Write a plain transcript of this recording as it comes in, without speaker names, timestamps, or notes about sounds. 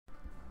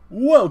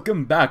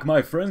Welcome back,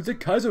 my friends, to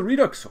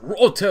Kaiserredux,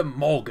 Roll to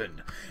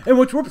Morgen, in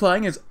which we're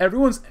playing as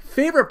everyone's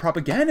favorite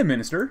propaganda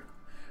minister,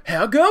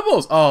 Herr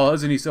Goebbels. Oh,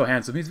 isn't he so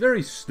handsome? He's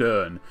very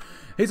stern.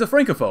 He's a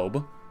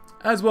francophobe,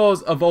 as well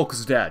as a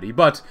Volk's daddy.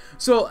 But,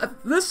 so,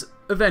 this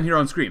event here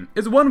on screen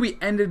is one we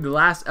ended the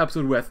last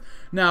episode with.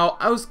 Now,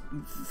 I was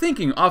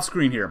thinking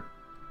off-screen here,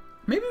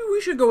 maybe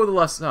we should go with the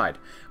left side.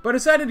 But I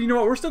decided, you know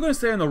what, we're still going to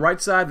stay on the right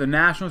side, the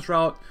nationalist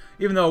route,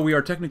 even though we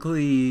are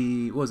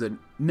technically, what was it,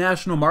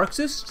 national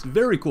Marxists?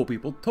 Very cool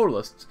people,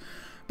 totalists.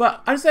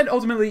 But I decided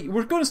ultimately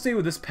we're going to stay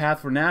with this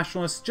path for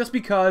nationalists just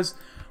because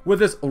with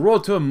this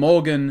Road to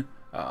Morgen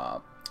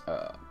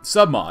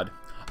submod,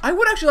 I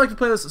would actually like to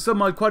play this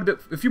submod quite a bit,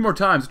 a few more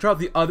times, to try out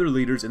the other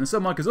leaders in the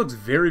submod because it looks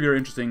very, very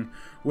interesting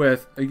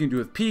with, you can do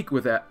with Peak,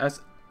 with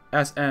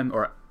SM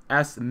or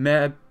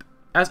SMEP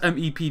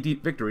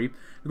victory,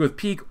 with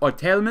Peak or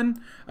Tailman,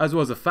 as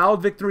well as a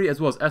Fouled victory,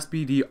 as well as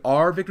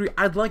SBDR victory.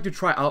 I'd like to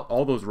try out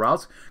all those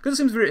routes, because it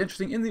seems very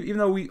interesting, even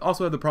though we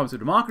also have the promise of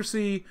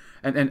democracy,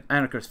 and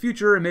anarchist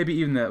future, and maybe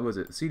even the, was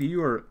it CDU,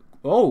 or,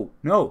 oh,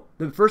 no,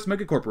 the first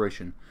mega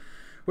corporation,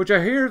 which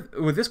I hear,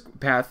 with this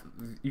path,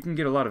 you can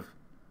get a lot of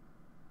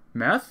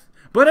meth?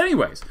 But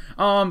anyways,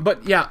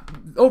 but yeah,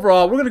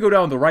 overall, we're going to go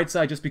down the right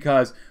side, just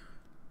because,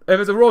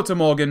 if it's a Road to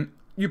Morgen,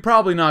 you're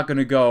probably not going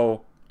to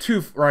go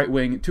too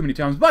right-wing too many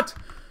times, but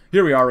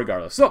here we are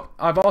regardless. So,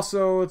 I've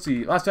also, let's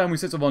see, last time we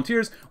sent some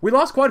volunteers. We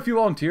lost quite a few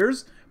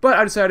volunteers, but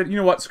I decided, you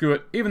know what, screw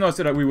it. Even though I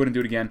said we wouldn't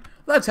do it again,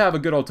 let's have a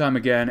good old time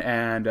again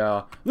and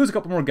lose a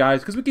couple more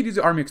guys, because we could use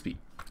the Army XP.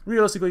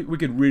 Realistically, we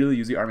could really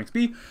use the Army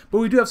XP, but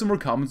we do have some more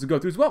commons to go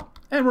through as well.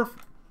 And we're...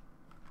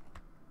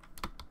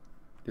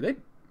 Did they...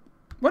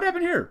 What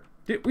happened here?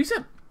 We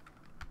said...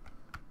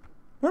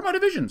 Where are my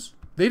divisions?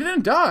 They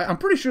didn't die. I'm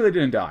pretty sure they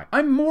didn't die.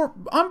 I'm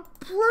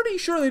pretty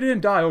sure they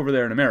didn't die over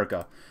there in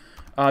America.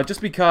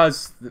 Just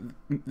because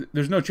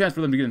there's no chance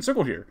for them to get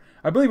encircled here.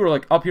 I believe we were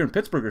like up here in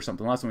Pittsburgh or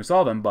something last time we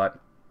saw them, but...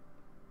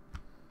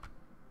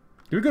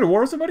 Did we go to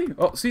war with somebody?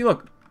 Oh, see,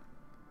 look.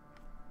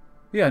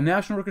 Yeah,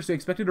 national workers say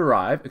expected to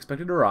arrive.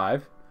 Expected to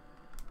arrive.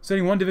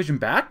 Sending one division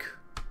back?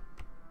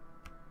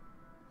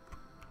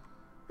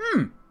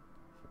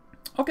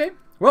 Okay.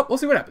 Well, we'll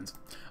see what happens.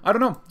 I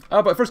don't know.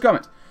 But first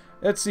comment.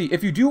 Let's see,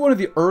 if you do one of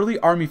the early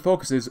army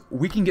focuses,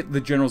 we can get the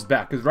generals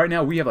back. Because right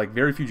now we have like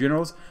very few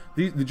generals.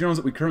 The generals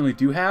that we currently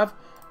do have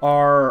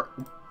are...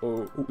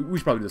 Oh, we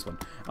should probably do this one.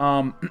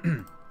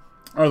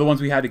 Are the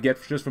ones we had to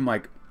get just from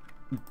like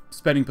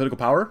spending political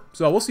power.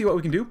 So we'll see what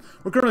we can do.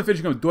 We're currently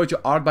finishing up Deutsche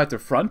Arbeiter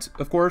Front,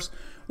 of course.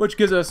 Which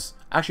gives us...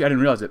 Actually, I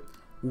didn't realize it.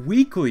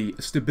 Weekly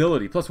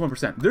stability, plus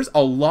 1%. There's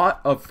a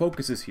lot of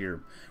focuses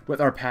here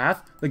with our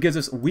path that gives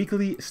us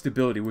weekly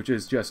stability, which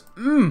is just,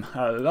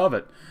 I love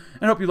it.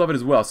 And I hope you love it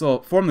as well.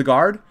 So, form the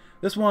guard.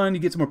 This one, you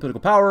get some more political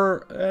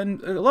power,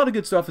 and a lot of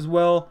good stuff as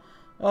well.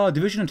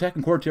 Division attack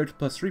and core territory,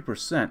 plus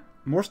 3%.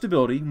 More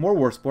stability, more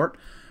war support.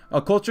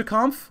 Culture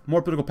Kampf,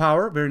 more political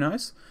power, very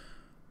nice.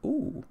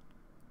 Ooh.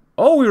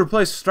 Oh, we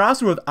replaced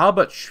Strasser with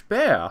Albert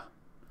Speer.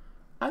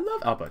 I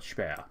love Albert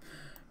Speer.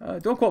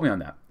 Don't quote me on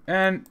that.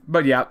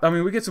 But yeah, I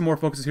mean, we get some more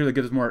focuses here that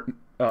gives us more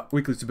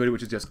weekly stability,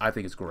 which is just, I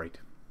think it's great.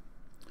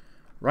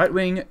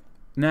 Right-wing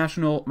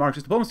national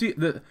Marxist diplomacy,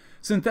 the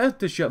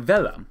synthetische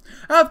Welle.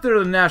 After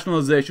the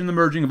nationalization, the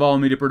merging of all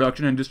media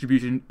production and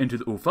distribution into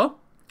the UFA,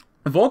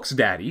 Volk's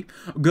daddy,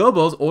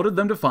 Goebbels ordered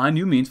them to find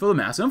new means for the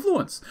mass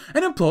influence.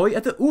 An employee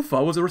at the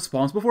UFA was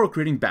responsible for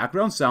creating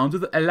background sounds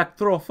with the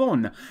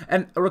Elektrophon,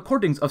 and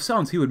recordings of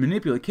sounds he would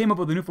manipulate came up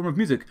with a new form of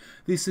music,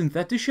 the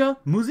synthetische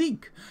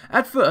Musik.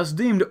 At first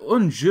deemed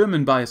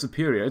un-German by his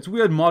superior, its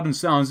weird modern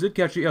sounds did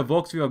catch the ear of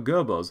Volksführer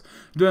Goebbels.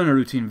 During a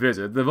routine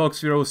visit, the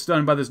Volksführer was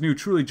stunned by this new,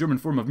 truly German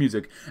form of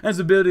music, and its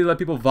ability to let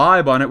people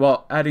vibe on it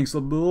while adding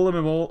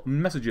subliminal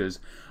messages.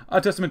 A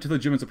testament to the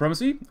German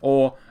supremacy,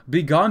 or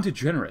begone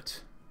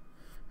degenerate.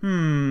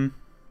 Do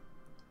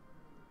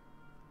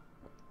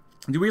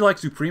we like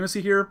supremacy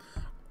here?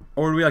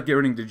 Or do we like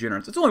getting rid of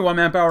degenerates? It's only one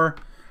manpower.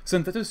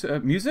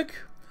 Synthetic music?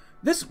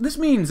 This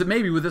means that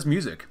maybe with this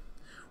music,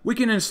 we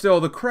can instill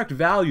the correct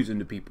values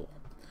into people.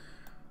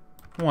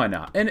 Why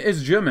not? And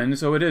it's German,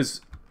 so it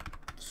is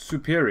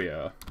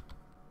superior.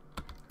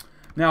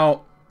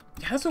 Now,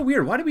 yeah, that's so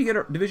weird. Why did we get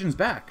our divisions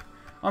back?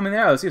 I mean,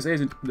 yeah, the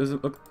CSA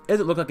doesn't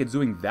look like it's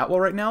doing that well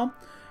right now.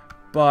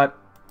 But,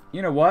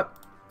 you know what?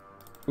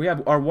 We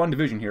have our one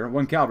division here,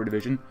 one cavalry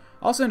division.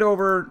 I'll send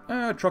over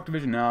truck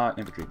division,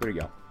 infantry. There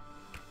you go.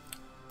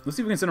 Let's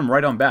see if we can send them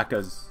right on back,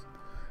 because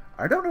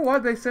I don't know why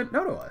they sent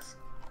no to us.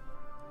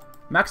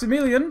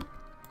 Maximilian.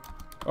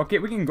 Okay,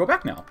 we can go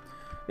back now.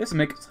 This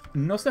makes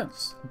no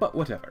sense, but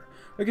whatever.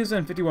 We can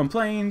send 51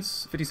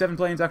 planes, 57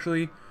 planes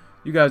actually.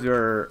 You guys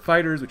are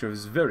fighters, which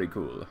is very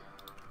cool.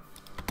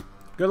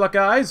 Good luck,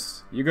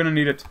 guys. You're gonna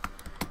need it.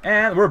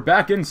 And we're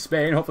back in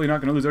Spain. Hopefully not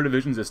going to lose our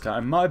divisions this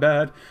time. My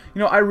bad. You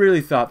know, I really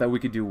thought that we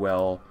could do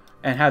well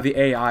and have the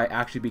AI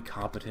actually be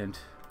competent.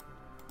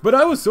 But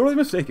I was sorely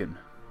mistaken.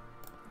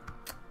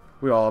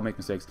 We all make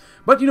mistakes.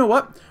 But you know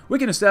what? We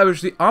can establish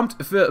the Amt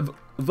für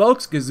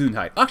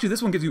Volksgesundheit. Actually,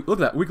 this one gives you, look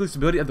at that, weekly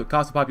stability at the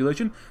cost of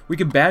population. We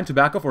can ban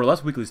tobacco for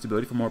less weekly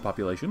stability for more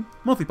population,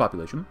 monthly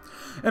population.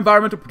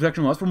 Environmental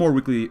protection laws for more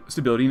weekly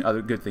stability and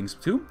other good things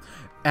too.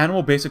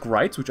 Animal basic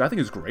rights, which I think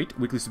is great,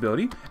 weekly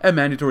stability. And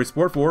mandatory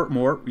sport for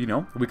more, you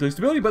know, weekly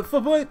stability, but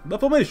the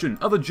formation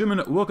of the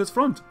German Workers'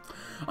 Front.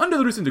 Under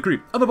the recent decree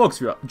of the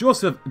Volksführer,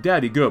 Joseph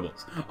Daddy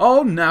Goebbels,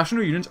 all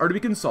national unions are to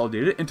be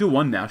consolidated into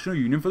one national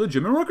union for the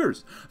German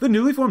workers. The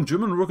newly formed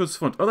German Workers'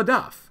 Front, or the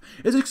DAF,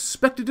 is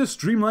expected to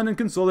streamline and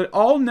consolidate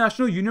all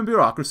national union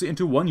bureaucracy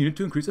into one unit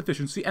to increase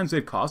efficiency and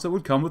save costs that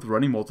would come with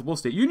running multiple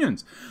state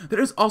unions.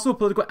 There is also a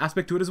political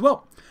aspect to it as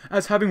well,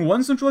 as having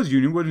one centralized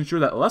union would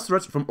ensure that less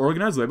threats from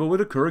organized labor would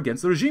occur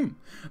against the regime.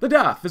 The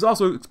DAF is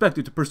also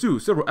expected to pursue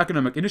several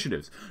economic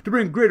initiatives to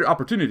bring greater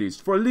opportunities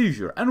for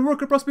leisure and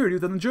worker prosperity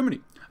within Germany.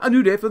 A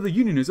new day for the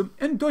unionism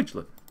in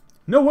Deutschland.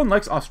 No one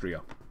likes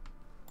Austria.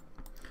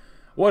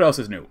 What else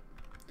is new?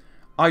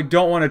 I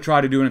don't want to try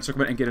to do an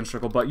encirclement and get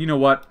encircled, but you know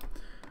what?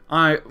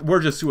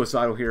 We're just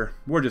suicidal here.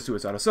 We're just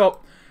suicidal.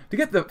 So, to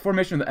get the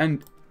formation of the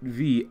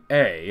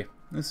NVA,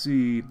 let's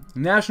see,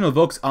 National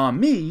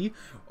Volksarmee,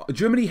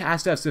 Germany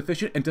has to have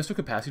sufficient industrial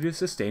capacity to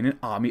sustain an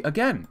army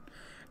again.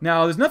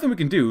 Now, there's nothing we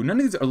can do. None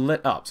of these are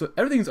lit up, so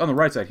everything's on the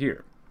right side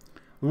here.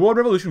 The World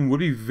Revolution would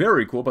be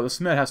very cool, but the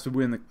Smed has to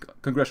win the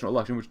congressional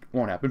election, which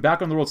won't happen.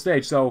 Back on the world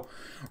stage, so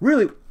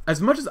really,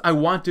 as much as I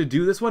want to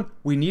do this one,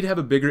 we need to have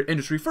a bigger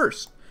industry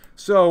first.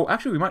 So,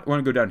 actually, we might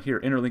want to go down here,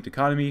 interlinked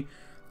economy.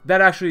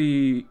 That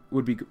actually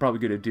would be probably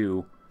good to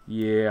do.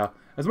 Yeah.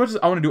 As much as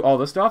I want to do all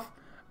this stuff,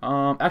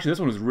 actually, this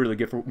one is really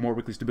good for more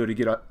weekly stability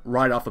to get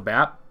right off the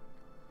bat.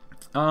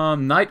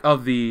 Knight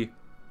of the...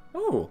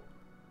 Oh.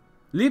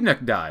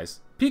 Liebknecht dies.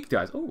 Peak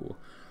dies. Oh.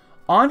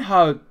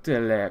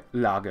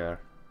 Anhaltelager.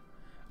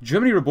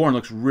 Germany Reborn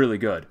looks really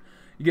good.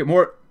 You get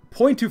more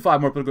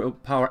 0.25 more political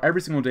power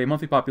every single day,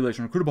 monthly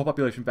population, recruitable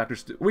population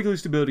factors, weekly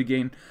stability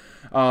gain,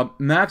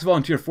 max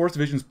volunteer force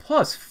divisions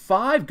plus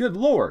 5. Good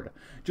lord.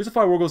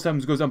 Justify war goals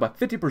times goes down by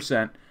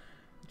 50%.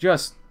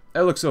 Just,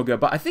 it looks so good.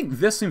 But I think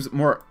this seems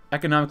more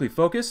economically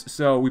focused,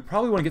 so we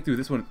probably want to get through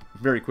this one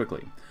very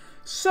quickly.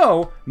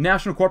 So,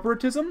 national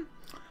corporatism,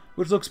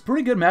 which looks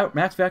pretty good.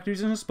 Max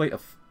factories in a display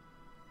of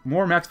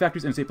more max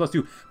factories and say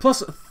 +2,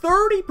 plus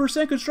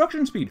 30%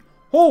 construction speed.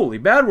 Holy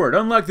bad word.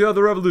 Unlike the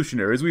other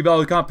revolutionaries, we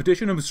value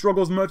competition and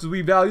struggle as much as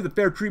we value the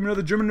fair treatment of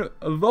the German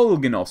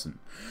Volksgenossen.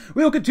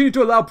 We will continue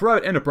to allow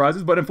private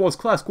enterprises, but enforce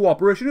class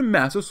cooperation and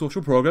massive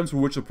social programs for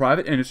which the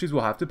private industries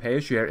will have to pay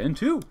a share in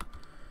too.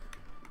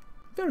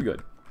 Very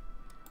good.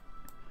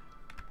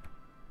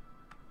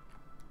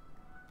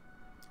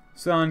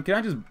 Son, can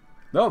I just...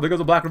 Oh, there goes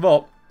the Black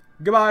Revolt.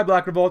 Goodbye,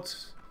 Black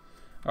Revolt.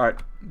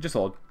 Alright, just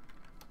hold.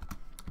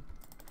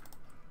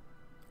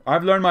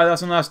 I've learned my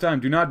lesson last time.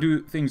 Do not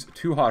do things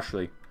too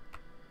harshly.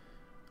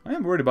 I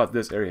am worried about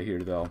this area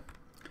here, though.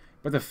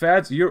 But the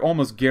fads, you're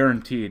almost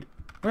guaranteed.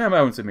 Well, I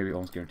wouldn't say maybe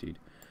almost guaranteed.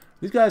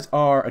 These guys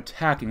are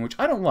attacking, which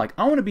I don't like.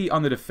 I want to be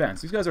on the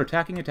defense. These guys are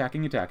attacking,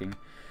 attacking, attacking.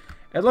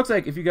 It looks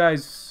like if you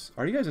guys...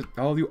 Are you guys...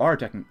 Oh, you are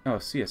attacking... Oh,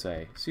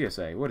 CSA.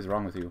 CSA. What is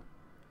wrong with you?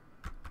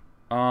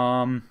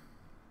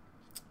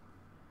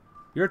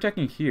 You're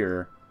attacking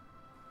here.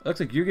 It looks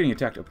like you're getting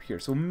attacked up here.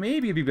 So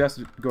maybe it'd be best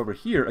to go over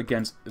here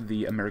against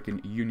the American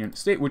Union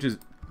State, which is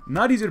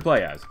not easy to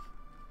play as.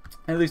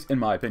 At least in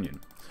my opinion.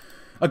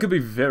 I could be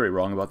very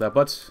wrong about that,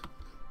 but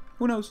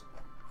who knows?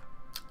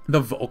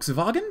 The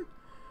Volkswagen?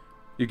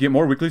 You get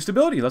more weekly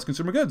stability, less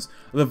consumer goods.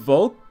 The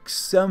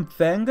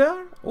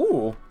Volksempfänger?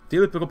 Oh,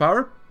 daily political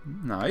power?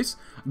 Nice.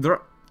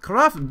 Der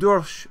Kraft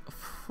durch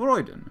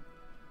Freuden.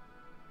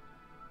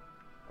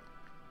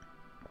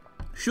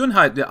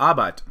 Schönheit der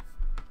Arbeit.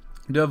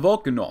 Der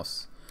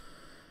Volksgenoss.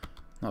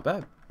 Not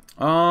bad.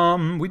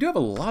 We do have a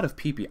lot of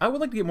PP. I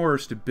would like to get more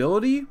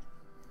stability,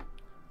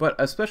 but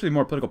especially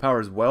more political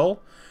power as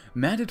well.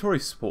 Mandatory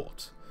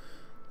sport.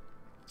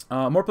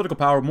 More political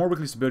power, more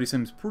weekly stability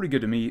seems pretty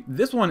good to me.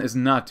 This one is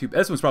not too...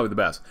 This one's probably the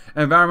best.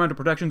 Environmental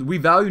protections. We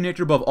value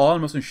nature above all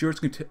and must ensure its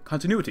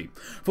continuity.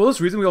 For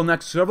this reason, we will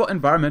enact several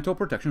environmental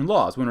protection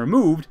laws. When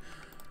removed,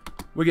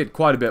 we get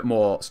quite a bit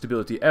more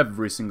stability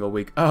every single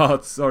week. Oh,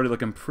 it's already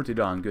looking pretty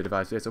darn good if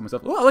I say so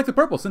myself. Oh, I like the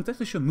purple.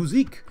 Synthetische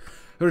Musik.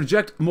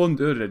 Reject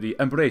modernity.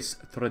 Embrace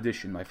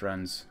tradition, my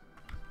friends.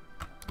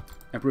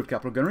 Improved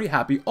capital gunnery.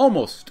 Happy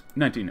almost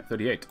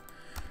 1938.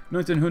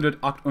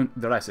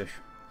 1938.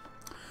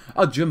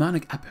 A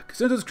Germanic epic.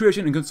 Since its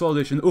creation and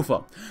consolidation,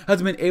 UFA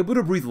has been able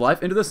to breathe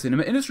life into the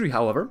cinema industry,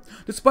 however,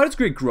 despite its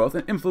great growth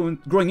and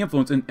growing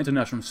influence in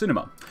international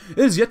cinema. It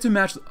is yet to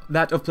match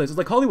that of places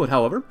like Hollywood,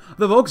 however.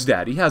 The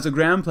Volksdaddy has a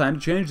grand plan to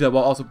change that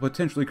while also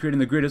potentially creating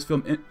the greatest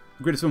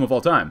film of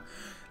all time.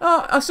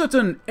 A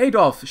certain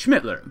Adolf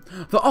Schmittler,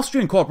 the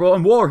Austrian corporal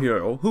and war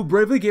hero who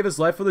bravely gave his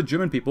life for the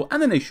German people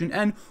and the nation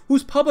and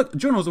whose public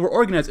journals were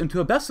organized into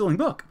a best-selling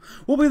book,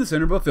 will be the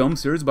center of a film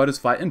series about his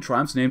fight and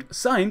triumphs named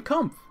Sein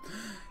Kampf.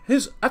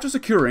 After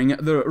securing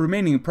the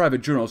remaining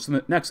private journals from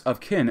the next of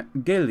kin,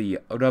 Gaili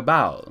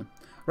Raubal,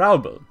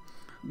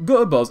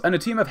 Goebbels and a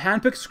team of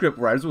hand-picked script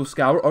writers will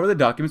scour over the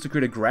documents to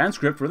create a grand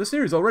script for the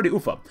series. Already,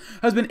 UFA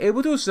has been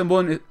able to assemble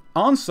an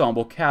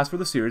ensemble cast for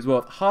the series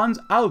with Hans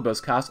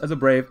Albers cast as a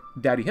brave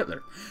Daddy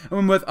Hitler,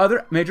 and with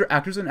other major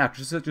actors and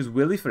actresses such as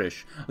Willy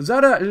Frisch,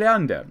 Zara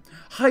Leander,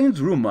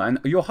 Heinz Rühmer, and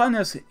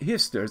Johannes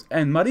Histers,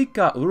 and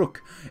Marika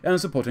Ruck in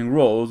supporting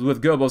roles,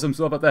 with Goebbels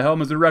himself at the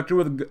helm as director,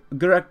 with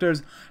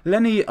directors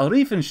Leni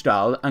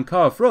Riefenstahl and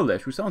Karl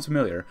Froelich, who sounds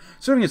familiar,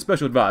 serving as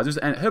special advisors,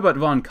 and Herbert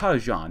von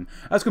Karajan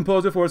as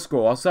composer for its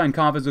score. Sein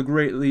Kampf is a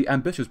greatly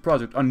ambitious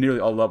project on nearly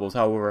all levels,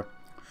 however.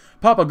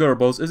 Papa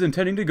Goebbels is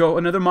intending to go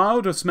another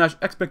mile to smash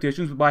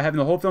expectations by having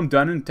the whole film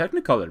done in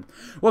Technicolor.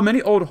 While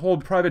many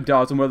hold private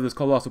doubts on whether this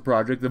colossal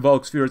project, the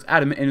Volksführer is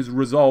adamant in his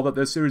resolve that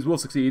this series will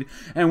succeed,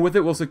 and with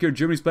it will secure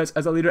Germany's place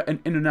as a leader in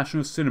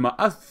international cinema,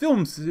 a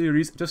film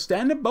series to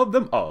stand above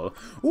them all.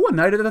 Ooh, a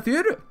night at the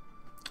theater!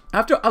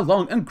 After a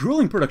long and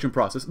grueling production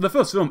process, the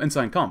first film in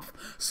Sein Kampf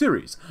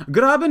series,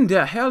 Graben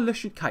der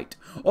Herrlichkeit,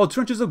 or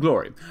Trenches of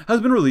Glory,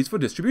 has been released for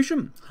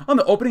distribution. On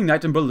the opening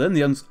night in Berlin,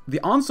 the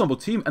ensemble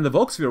team and the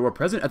Volksführer were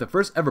present at the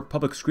first ever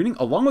public screening,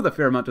 along with a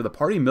fair amount of the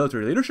party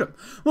military leadership.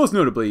 Most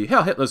notably,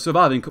 Herr Hitler's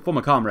surviving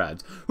former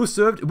comrades, who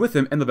served with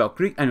him in the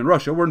Valkyrie and in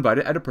Russia, were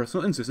invited at a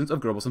personal insistence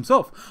of Goebbels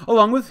himself,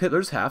 along with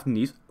Hitler's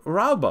half-niece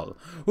Raubal,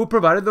 who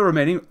provided the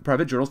remaining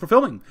private journals for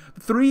filming.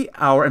 The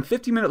 3-hour and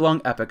 50-minute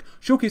long epic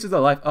showcases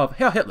the life of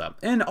Herr Hitler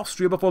in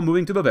Austria before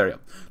moving to Bavaria,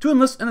 to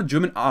enlist in the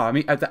German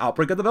army at the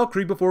outbreak of the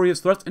Valkyrie before he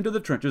is thrust into the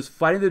trenches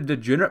fighting the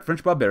degenerate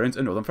French barbarians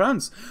in northern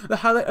France. The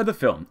highlight of the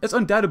film is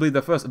undoubtedly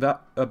the first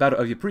battle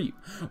of Ypres,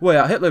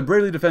 where Hitler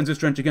bravely defends his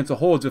trench against the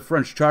hordes of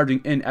French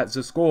charging in as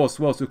the score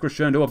swells to a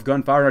crescendo of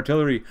gunfire and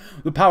artillery.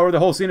 The power of the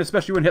whole scene,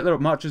 especially when Hitler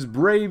marches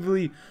braves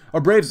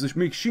the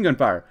machine gun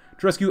fire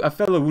to rescue a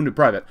fellow wounded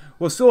private,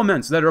 was so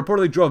immense that it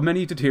reportedly drove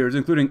many to tears,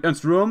 including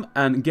Ernst Röhm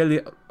and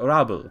Geli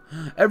Rabel.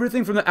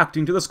 Everything from the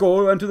acting to the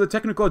score and to the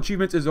technical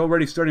achievements is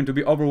already starting to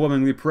be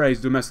overwhelmingly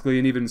praised domestically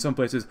and even in some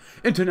places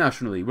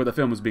internationally where the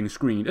film is being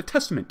screened, a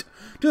testament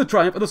to the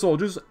triumph of the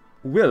soldiers'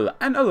 will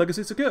and a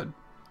legacy secured.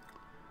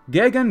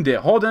 Gegen die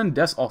Horden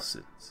des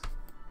Ostens.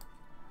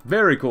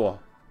 Very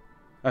cool.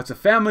 That's a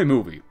family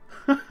movie.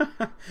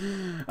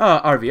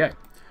 RVA.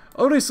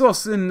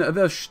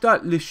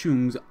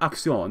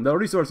 Ressourcenverstaatlichungsaktion. The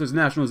Resources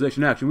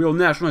Nationalization Action. We will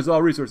nationalize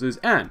all resources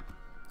and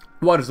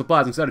water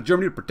supplies inside of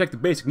Germany to protect the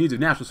basic needs of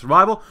national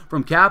survival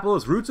from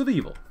capitalist roots of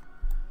evil.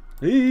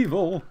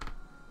 Evil.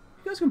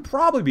 You guys can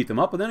probably beat them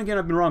up, but then again,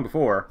 I've been wrong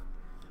before.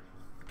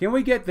 Can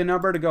we get the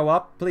number to go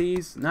up,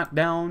 please? Not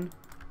down.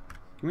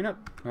 Can we not?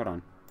 Hold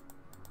on.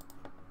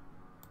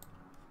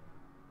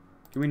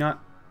 Can we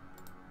not?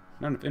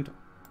 Not enough intel.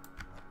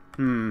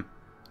 Do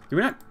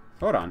we not?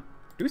 Hold on.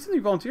 Do we see any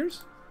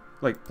volunteers?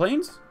 Like,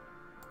 planes?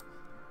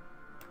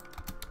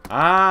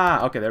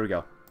 Ah, okay, there we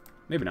go.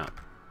 Maybe not.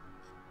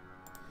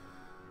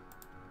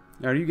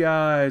 Are you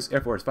guys Air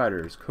Force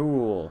fighters?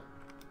 Cool.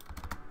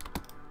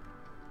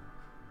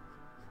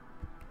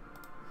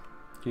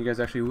 Can you guys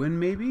actually win,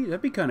 maybe?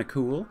 That'd be kind of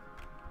cool.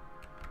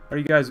 Are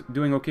you guys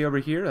doing okay over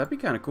here? That'd be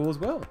kind of cool as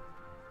well.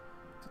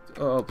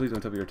 Oh, please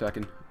don't tell me you're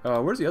attacking.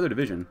 Where's the other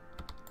division?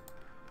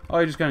 Oh,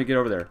 you just kind of get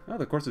over there. Oh,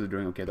 the courses are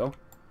doing okay, though.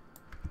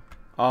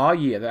 Oh,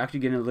 yeah, they're actually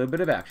getting a little bit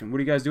of action. What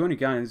are you guys doing? You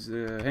guys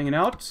hanging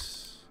out?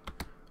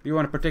 Do you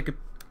want to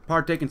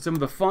partake in some of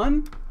the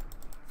fun?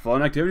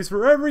 Fun activities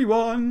for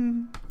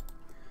everyone.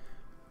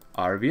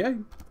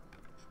 RVA.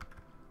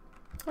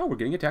 Oh, we're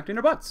getting attacked in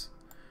our butts.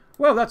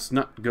 Well, that's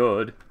not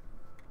good.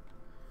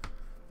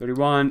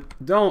 31.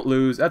 Don't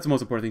lose. That's the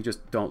most important thing.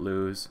 Just don't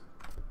lose.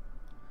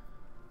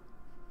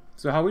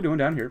 So how are we doing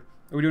down here?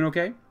 Are we doing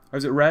okay? Or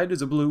is it red?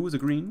 Is it blue? Is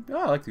it green? Oh,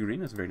 I like the green.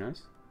 That's very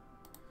nice.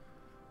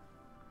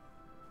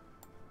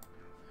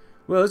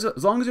 Well,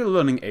 as long as you're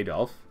learning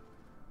Adolf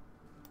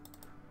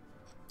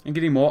and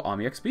getting more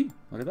Army XP.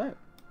 Look at that.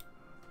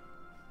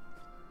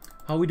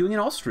 How are we doing in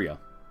Austria?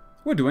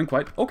 We're doing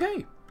quite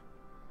okay.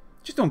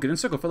 Just don't get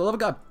encircled, for the love of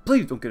God.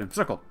 Please don't get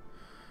encircled.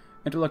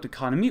 Intellect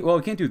economy. Well,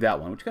 we can't do that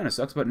one, which kind of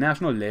sucks, but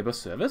National Labor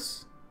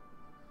Service.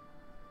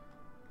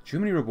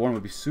 Germany Reborn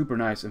would be super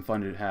nice and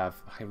fun to have.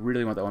 I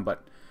really want that one,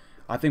 but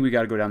I think we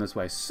got to go down this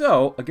way.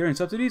 So, agrarian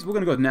subsidies, we're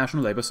going to go with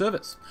National Labor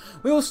Service.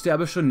 We will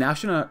establish a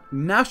Nationale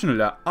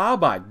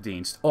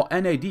Arbeitsdienst, or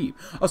NAD,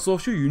 a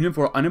social union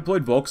for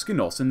unemployed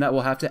Volksgenossen that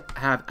will have to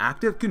have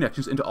active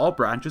connections into all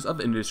branches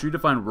of industry to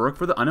find work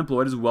for the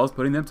unemployed, as well as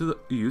putting them to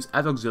use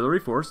as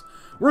auxiliary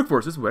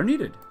workforces where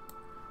needed.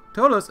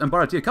 Todos and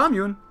Baratia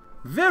Commune.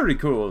 Very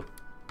cool.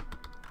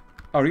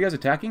 Oh, are you guys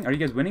attacking? Are you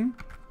guys winning?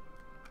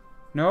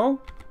 No?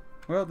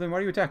 Well, then why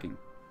are you attacking?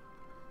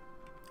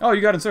 Oh,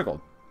 you got encircled.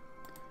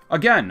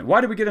 Again,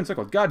 why did we get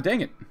encircled? God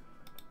dang it.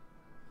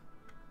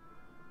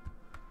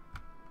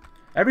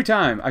 Every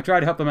time I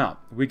try to help them out,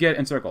 we get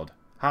encircled.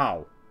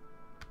 How?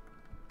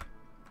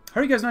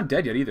 How are you guys not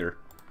dead yet either?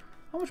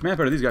 How much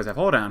manpower do these guys have?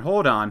 Hold on,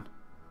 hold on.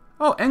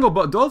 Oh,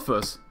 Engelbert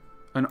Dollfuss.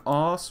 An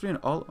Austrian...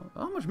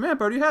 How much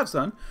manpower do you have,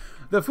 son?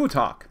 The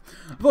Futag.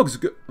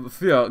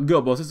 Volksführer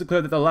Goebbels has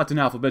declared that the Latin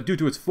alphabet, due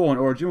to its foreign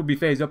origin, will be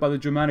phased out by the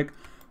Germanic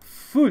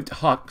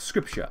Fullthock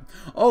scripture.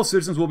 All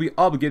citizens will be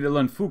obligated to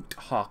learn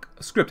Fullthock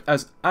script,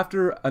 as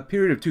after a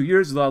period of 2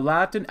 years, the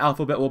Latin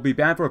alphabet will be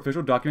banned for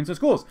official documents in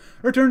schools.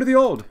 Return to the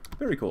old.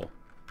 Very cool.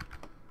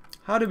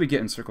 How did we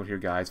get encircled here,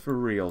 guys? For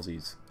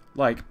realsies.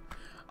 Like,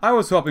 I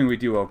was hoping we'd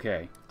do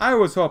okay. I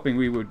was hoping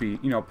we would be,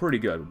 you know, pretty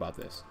good about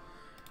this.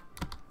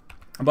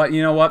 But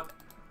you know what?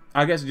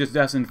 I guess it's just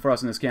destined for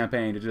us in this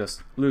campaign to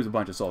just lose a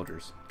bunch of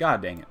soldiers.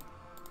 God dang it.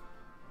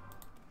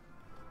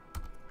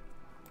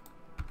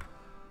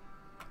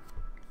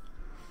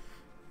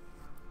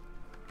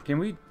 Can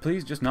we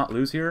please just not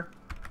lose here?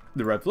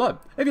 The Red Flood.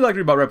 If you like to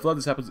read about Red Flood,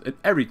 this happens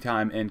every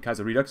time in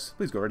Kaiserredux.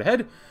 Please go right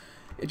ahead.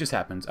 It just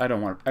happens. I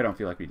don't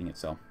feel like reading it,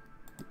 so.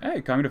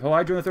 Hey, Communist of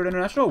Hawaii, join the 3rd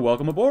International.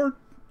 Welcome aboard.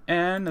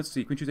 And let's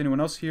see, can we choose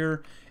anyone else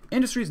here?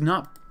 Industry is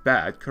not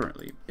bad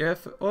currently.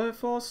 If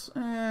else,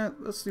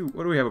 let's see,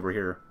 what do we have over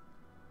here?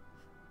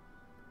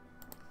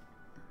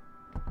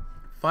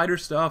 Fighter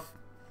stuff.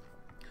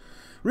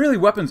 Really,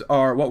 weapons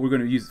are what we're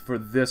going to use for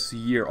this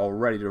year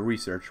already to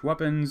research.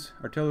 Weapons,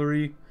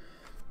 artillery.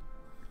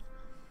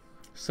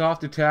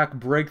 Soft attack,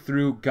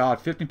 breakthrough, god,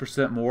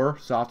 15% more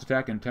soft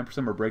attack and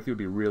 10% more breakthrough would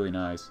be really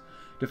nice.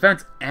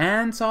 Defense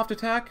and soft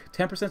attack,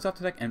 10% soft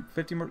attack and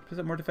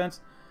 15% more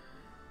defense.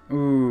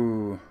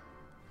 Ooh.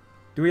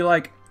 Do we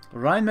like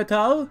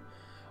Rheinmetall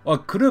or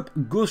Krupp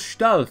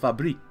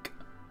Gussstahlfabrik?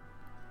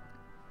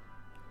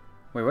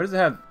 Wait, what does it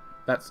have?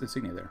 That's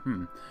insignia there.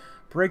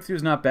 Breakthrough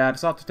is not bad.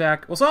 Soft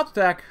attack. Well, soft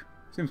attack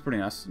seems pretty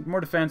nice.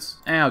 More defense.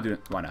 I'll do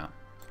it. Why not?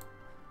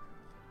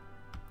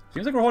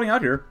 Seems like we're holding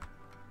out here.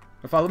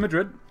 I follow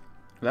Madrid.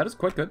 That is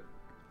quite good.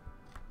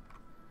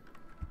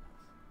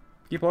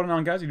 Keep holding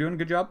on, guys. You're doing a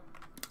good job.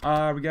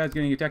 Are we guys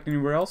getting attacked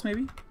anywhere else,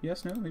 maybe?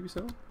 Yes, no, maybe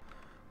so.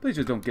 Please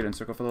just don't get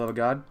encircled for the love of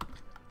God.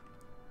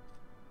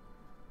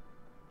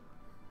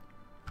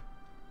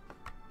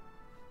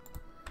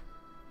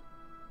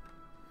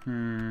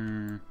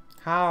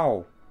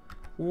 How?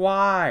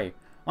 Why?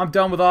 I'm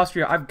done with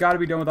Austria. I've got to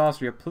be done with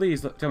Austria.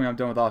 Please tell me I'm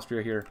done with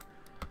Austria here.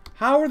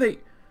 How are they?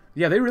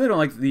 Yeah, they really don't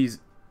like these.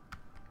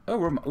 Oh,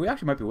 we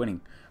actually might be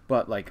winning.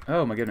 But, like,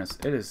 oh my goodness.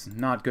 It is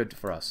not good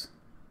for us.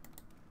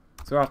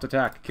 So off to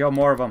attack. Kill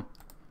more of them.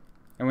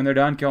 And when they're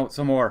done, kill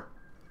some more.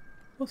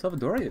 Oh,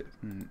 Salvador.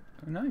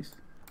 Nice.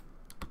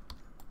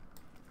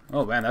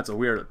 Oh, man, that's a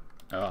weird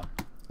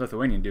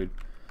Lithuanian dude.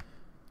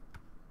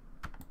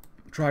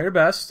 Try your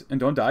best and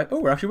don't die.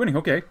 Oh, we're actually winning.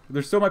 Okay.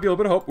 There still might be a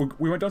little bit of hope.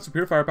 We went down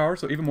superior firepower,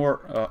 so even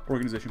more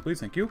organization, please.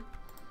 Thank you.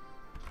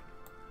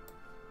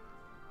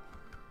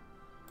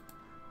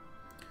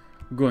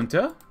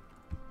 Gunther.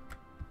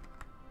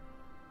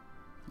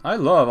 I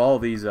love all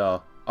these,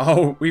 oh,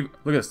 look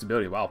at the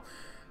stability, wow.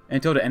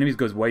 Until the enemies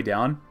goes way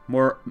down,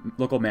 more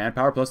local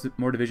manpower plus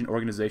more division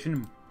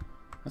organization.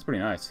 That's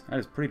pretty nice. That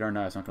is pretty darn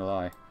nice, not gonna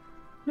lie.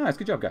 Nice,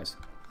 good job, guys.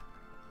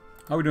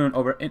 How are we doing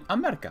over in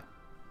America?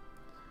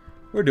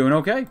 We're doing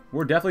okay.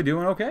 We're definitely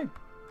doing okay.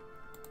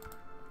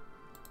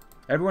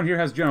 Everyone here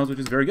has generals, which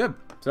is very good.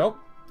 So,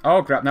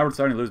 oh crap, now we're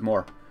starting to lose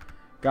more.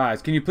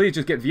 Guys, can you please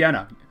just get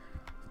Vienna?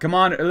 Come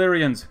on,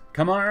 Illyrians,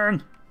 come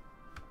on!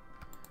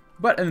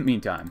 But in the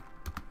meantime,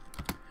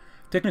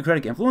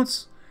 technocratic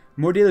influence,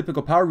 more daily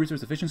political power,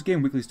 resource efficiency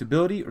gain, weekly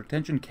stability,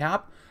 retention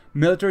cap,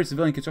 military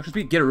civilian construction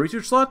speed, get a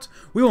research slot.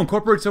 We will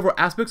incorporate several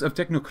aspects of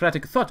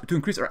technocratic thought to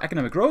increase our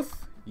economic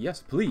growth.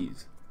 Yes,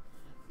 please.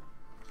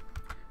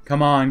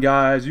 Come on,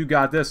 guys, you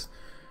got this.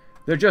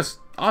 They're just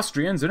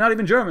Austrians, they're not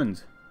even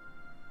Germans.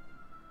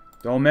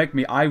 Don't make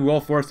me. I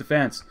will force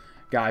defense.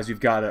 Guys, you've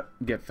got to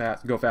get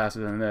fast, go faster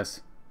than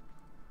this.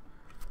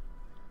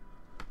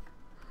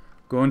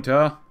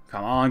 Gunther,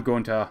 come on,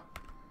 Gunther.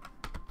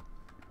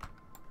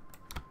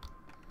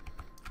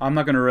 I'm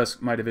not going to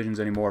risk my divisions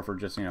anymore for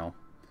just, you know,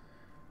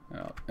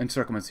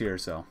 encirclements here,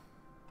 so.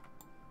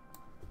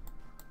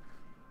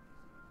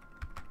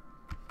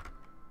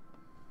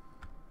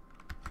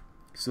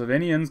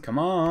 Slovenians, come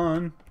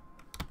on.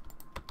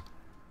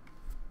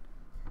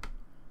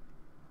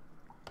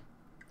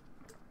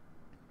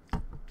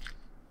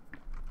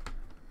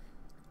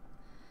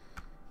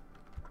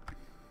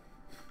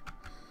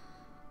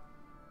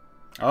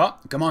 Oh,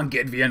 come on,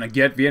 get Vienna,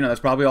 get Vienna. That's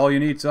probably all you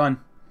need, son.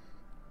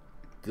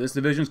 This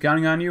division's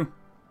counting on you.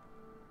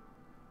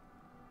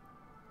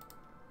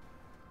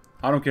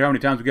 I don't care how many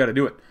times we got to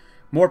do it.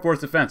 More force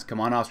defense. Come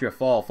on, Austria.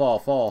 Fall, fall,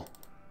 fall.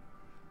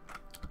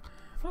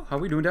 Oh, how are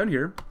we doing down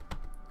here?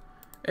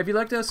 If you'd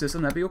like to assist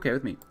them, that'd be okay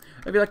with me.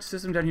 If you'd like to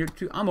assist them down here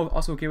too, I'm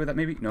also okay with that,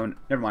 maybe. No,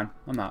 never mind.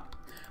 I'm not.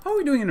 How are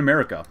we doing in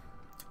America?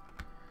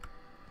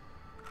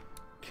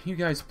 Can you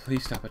guys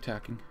please stop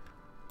attacking?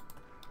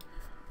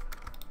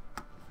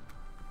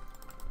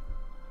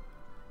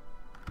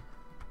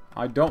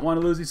 I don't want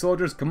to lose these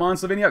soldiers. Come on,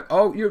 Slovenia.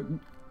 Oh, you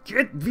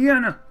get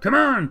Vienna. Come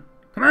on.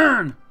 Come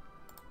on.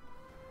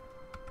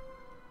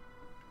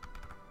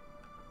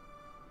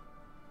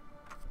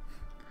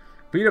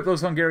 Beat up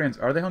those Hungarians.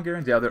 Are they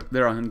Hungarians? Yeah,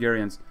 they're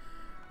Hungarians.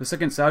 The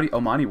second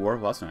Saudi-Omani war.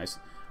 Well, that's nice.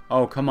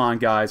 Oh, come on,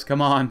 guys.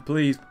 Come on.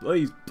 Please,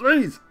 please,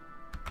 please.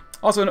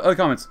 Also, in other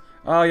comments,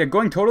 Yeah,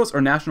 going totalist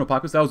or national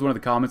populace, that was one of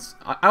the comments.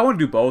 I want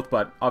to do both,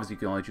 but obviously you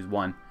can only choose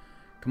one.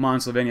 Come on,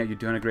 Slovenia, you're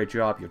doing a great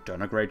job. You've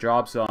done a great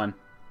job, son.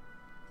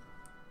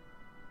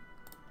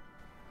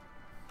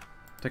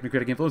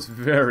 Technocratic influence,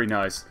 very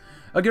nice.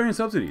 Agrarian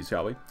subsidies,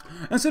 shall we?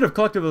 Instead of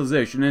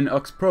collectivization and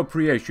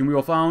expropriation, we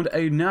will found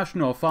a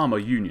national farmer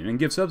union and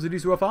give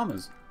subsidies to our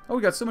farmers. Oh,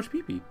 we got so much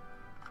PP.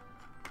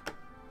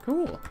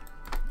 Cool.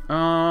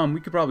 We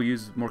could probably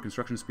use more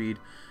construction speed.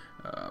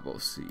 We'll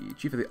see.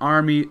 Chief of the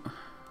Army.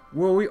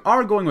 Well, we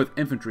are going with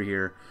infantry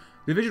here.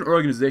 Division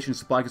organization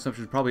supply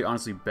consumption is probably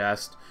honestly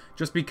best,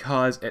 just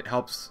because it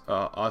helps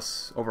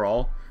us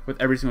overall with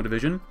every single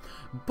division.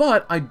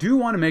 But I do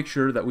want to make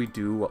sure that we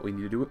do what we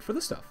need to do for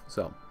this stuff.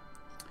 So,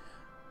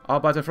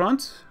 Battle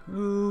front.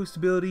 Ooh,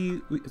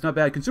 stability. It's not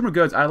bad. Consumer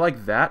goods. I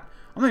like that.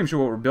 I'm not even sure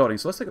what we're building,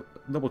 so let's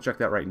double check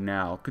that right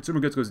now.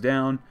 Consumer goods goes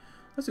down.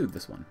 Let's do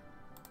this one.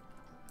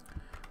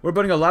 We're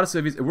building a lot of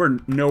cities. We're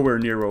nowhere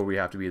near where we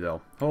have to be,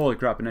 though. Holy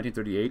crap, in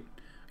 1938?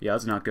 Yeah,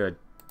 that's not good.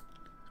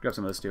 Let's grab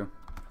some of this, too.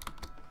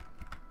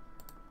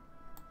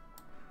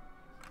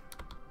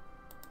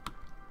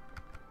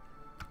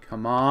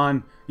 Come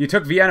on. You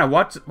took Vienna.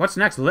 What's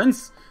next,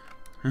 Linz?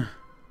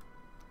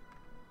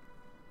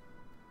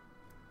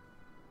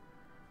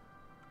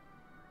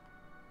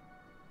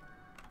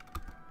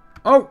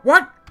 Oh,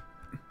 what?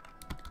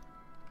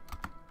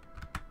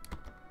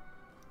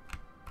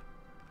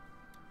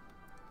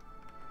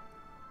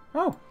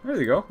 Oh, there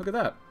you go. Look at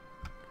that.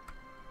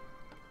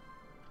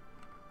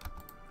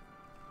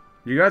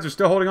 You guys are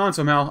still holding on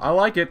somehow. I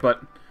like it,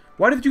 but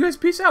why did you guys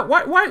peace out?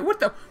 What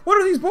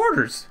are these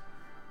borders?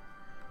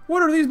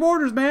 What are these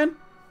borders, man?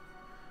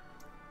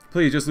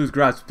 Please just lose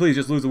Graz. Please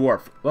just lose the war.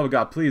 For love of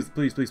God, please,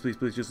 please, please, please,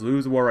 please, just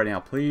lose the war right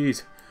now,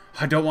 please.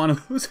 I don't want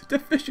to lose a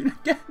division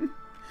again.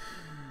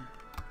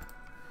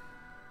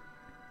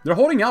 They're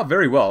holding out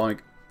very well.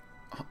 Like,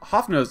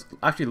 Hofna's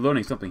actually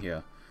learning something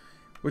here,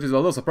 which is a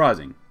little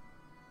surprising.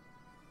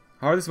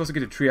 How are they supposed to get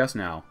to Trieste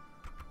now?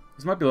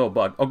 This might be a little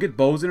bug. Oh, get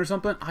Bozen or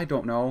something? I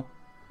don't know.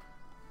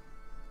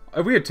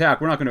 If we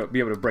attack, we're not going to be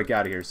able to break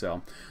out of here,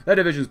 so that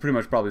division is pretty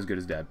much probably as good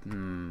as dead.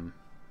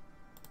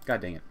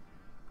 God dang it.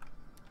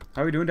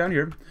 How are we doing down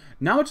here?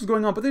 Not much is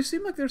going on, but they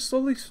seem like they're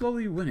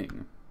slowly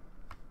winning.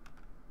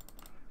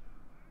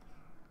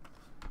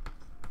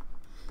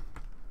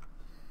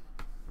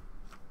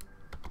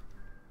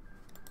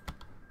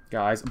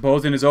 Guys,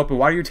 Bozen is open.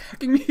 Why are you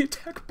attacking me?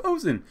 Attack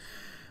Bozen.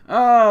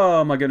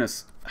 Oh, my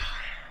goodness.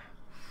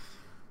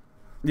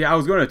 Yeah, I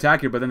was going to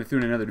attack here, but then they threw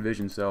in another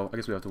division, so I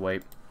guess we have to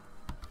wait.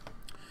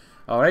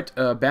 Alright,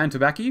 ban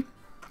Tobacco.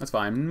 That's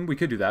fine. We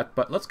could do that,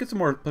 but let's get some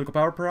more political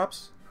power,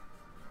 perhaps.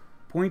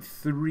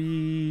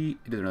 0.3...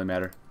 It doesn't really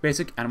matter.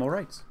 Basic animal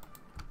rights.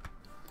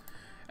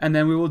 And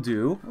then we will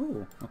do...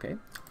 Oh, okay.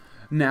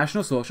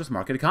 National Socialist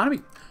Market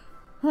Economy.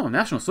 Oh,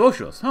 National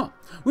Socialist, huh?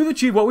 We've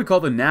achieved what we call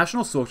the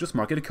National Socialist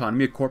Market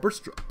Economy,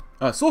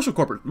 a social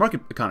corporate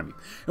market economy,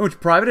 in which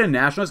private and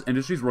nationalist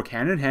industries work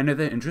hand in hand in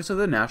the interests of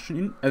the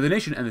nation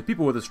and the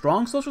people with a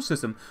strong social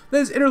system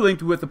that is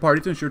interlinked with the party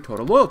to ensure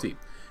total loyalty.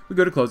 We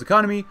go to closed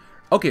economy.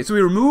 Okay, so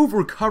we remove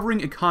recovering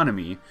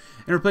economy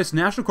and replace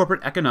national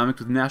corporate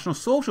economics with national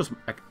socialist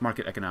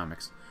market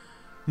economics.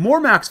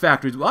 More max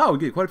factories. Wow, we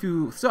get quite a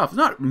few stuff. It's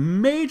not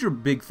major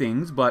big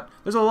things, but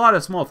there's a lot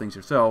of small things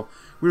here. So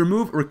we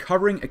remove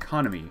recovering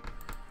economy.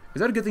 Is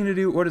that a good thing to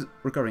do? What is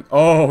recovering?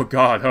 Oh,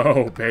 God.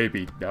 Oh,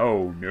 baby.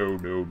 No, no,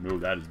 no, no.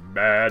 That is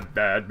bad,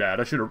 bad, bad.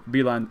 I should have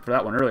beelined for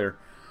that one earlier.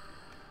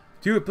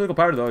 2 political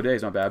power, though, a day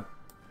is not bad.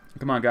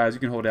 Come on, guys.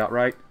 You can hold out,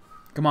 right?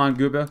 Come on,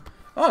 Goebbels.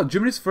 Oh,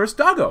 Germany's first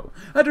doggo.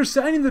 After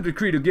signing the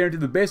decree to guarantee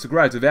the basic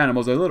rights of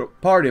animals, a little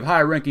party of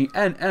high-ranking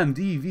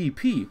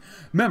NMDVP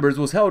members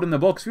was held in the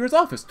Volksführer's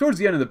office. Towards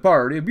the end of the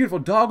party, a beautiful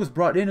dog was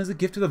brought in as a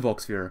gift to the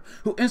Volksführer,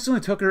 who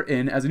instantly took her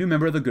in as a new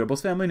member of the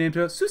Goebbels family named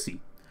her Susie.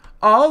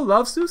 All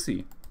love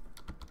Susie.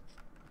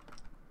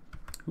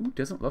 Who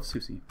doesn't love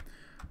Susie?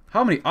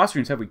 How many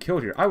Austrians have we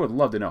killed here? I would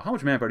love to know. How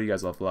much manpower do you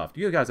guys have left?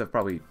 You guys have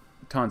probably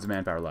tons of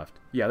manpower left.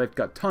 Yeah, they've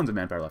got tons of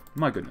manpower left.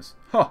 My goodness.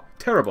 Huh,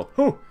 terrible.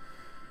 Oh.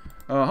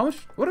 How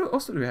much? What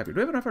else do we have here? Do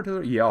we have enough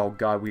artillery? Yeah, oh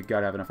god, we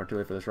gotta have enough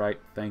artillery for this, right?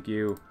 Thank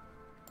you.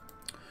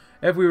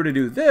 If we were to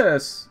do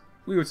this,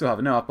 we would still have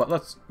enough, but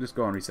let's just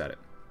go and reset it.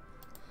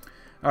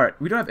 Alright,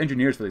 we don't have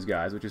engineers for these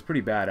guys, which is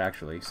pretty bad,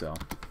 actually, so.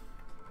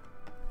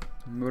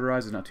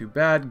 Motorized is not too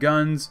bad.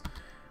 Guns,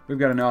 we've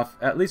got enough.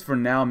 At least for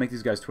now, make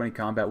these guys 20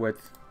 combat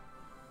width.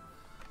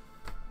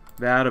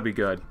 That'll be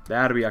good.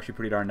 That'll be actually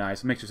pretty darn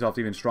nice. It makes yourself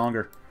even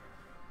stronger.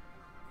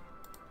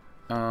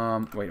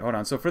 Wait, hold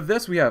on. So for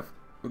this, we have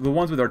the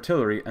ones with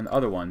artillery and the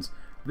other ones.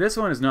 This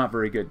one is not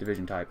very good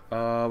division type.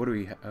 What do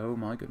we oh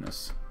my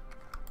goodness.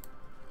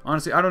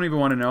 Honestly, I don't even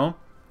want to know.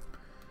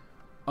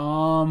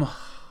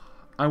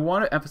 I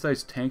want to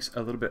emphasize tanks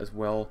a little bit as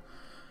well.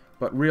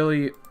 But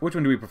really, which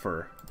one do we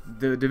prefer?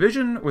 The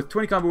division with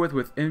 20 combat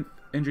with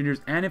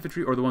engineers and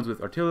infantry, or the ones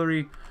with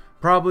artillery?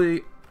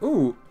 Probably...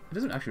 Ooh, it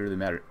doesn't actually really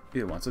matter.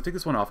 Either one. So take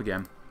this one off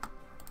again.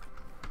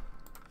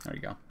 There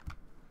you go.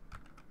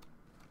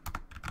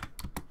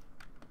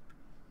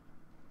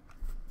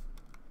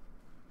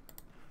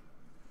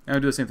 And I'll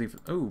do the same thing for...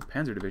 Oh,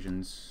 Panzer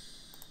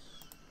divisions.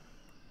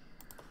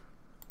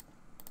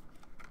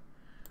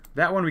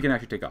 That one we can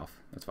actually take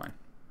off. That's fine.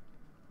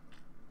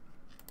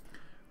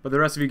 But the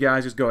rest of you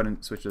guys, just go ahead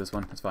and switch to this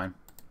one. That's fine.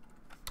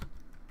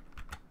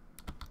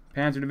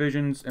 Panzer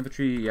divisions,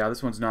 infantry. Yeah,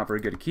 this one's not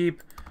very good to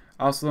keep.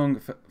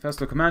 Ausstellung,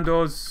 Festo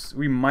Commandos.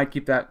 We might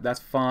keep that. That's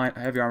fine.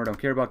 Heavy armor,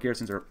 don't care about.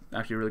 Garrisons are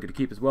actually really good to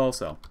keep as well,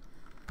 so...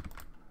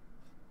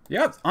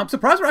 Yeah, I'm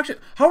surprised we're actually...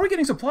 How are we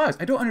getting supplies?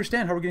 I don't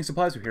understand how we're getting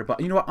supplies from here, but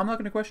you know what? I'm not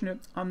going to question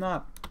it. I'm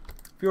not.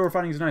 Fuel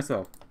refining is nice,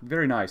 though.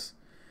 Very nice.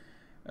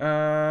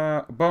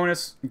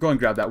 Bonus. Go and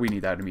grab that. We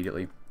need that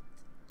immediately.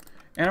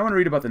 And I want to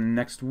read about the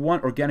next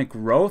one. Organic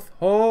growth.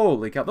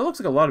 Holy cow. That looks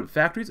like a lot of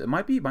factories. It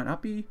might be, might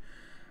not be.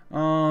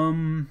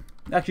 Actually,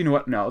 you know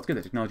what? No, let's get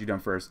the technology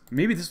done first.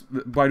 Maybe this,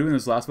 by doing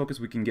this last focus,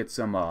 we can get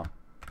some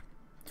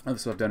other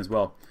stuff done as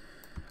well.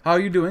 How are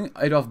you doing?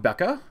 Adolf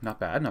Becker? Not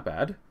bad, not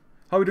bad.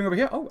 How are we doing over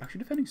here? Oh, actually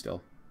defending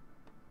still.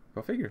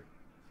 Go figure.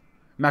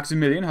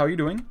 Maximilian, how are you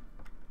doing?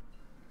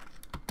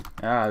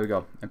 Ah, there we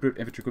go. Improved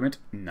infantry equipment.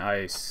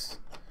 Nice.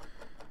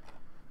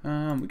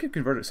 We could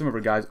convert some of our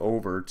guys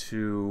over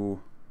to...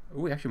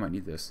 Oh, we actually might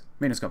need this.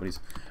 Maintenance companies.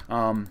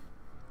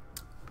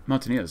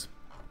 Mountaineers.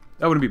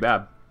 That wouldn't be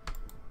bad.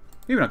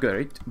 Maybe not good,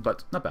 right?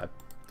 But not bad.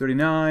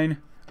 39.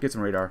 Get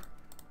some radar.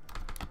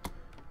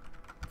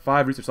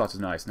 5 research slots is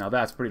nice. Now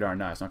that's pretty darn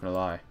nice, not gonna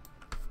lie.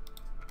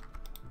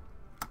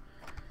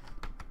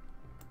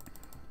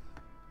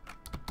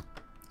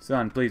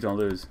 Son, please don't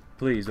lose.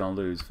 Please don't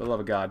lose. For the love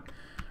of God.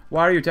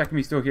 Why are you attacking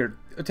me still here?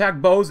 Attack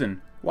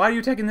Bozen. Why are you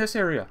attacking this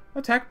area?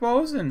 Attack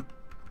Bozen.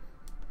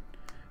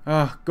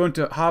 Going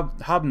to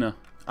Habna.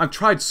 I've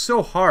tried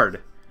so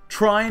hard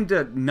trying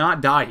to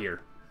not die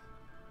here.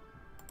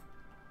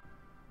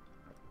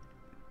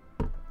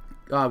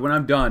 God, when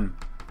I'm done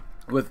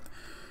with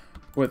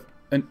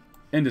an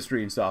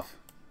industry and stuff.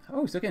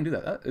 Oh, we still can't do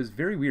that. That is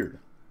very weird.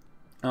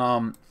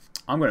 I'm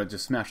going to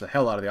just smash the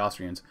hell out of the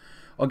Austrians.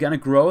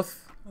 Organic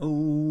growth.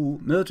 Oh,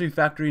 military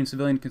factory and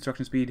civilian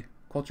construction speed.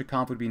 Culture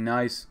comp would be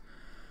nice.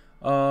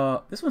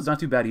 This one's not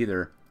too bad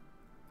either.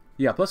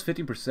 Yeah, plus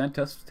 15%,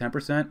 plus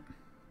 10%.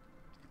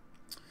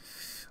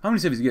 How many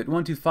civies do you get?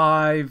 1, 2,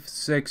 5,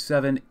 6,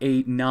 7,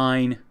 8,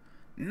 9.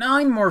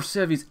 9 more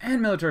civies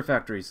and military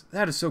factories.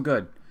 That is so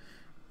good.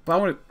 But I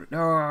want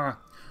to...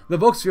 the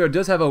Volksführer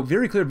does have a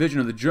very clear vision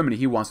of the Germany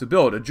he wants to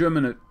build. A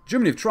Germany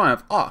of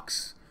triumph,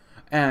 ox,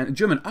 and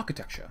German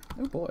architecture.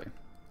 Oh boy.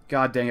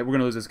 God dang it, we're going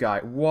to lose this guy.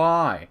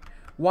 Why?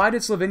 Why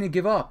did Slovenia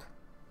give up?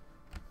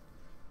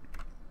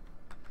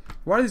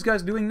 Why are these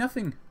guys doing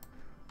nothing?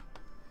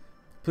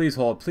 Please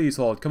hold, please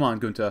hold. Come on,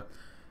 Gunther.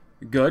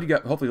 Good, you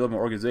got hopefully a little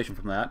more organization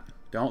from that.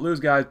 Don't lose,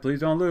 guys.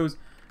 Please don't lose.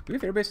 Do we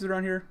have air bases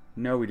around here?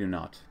 No, we do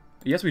not.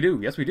 Yes, we do.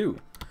 Yes, we do.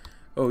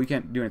 Oh, we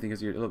can't do anything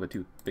because you're a little bit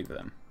too big for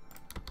them.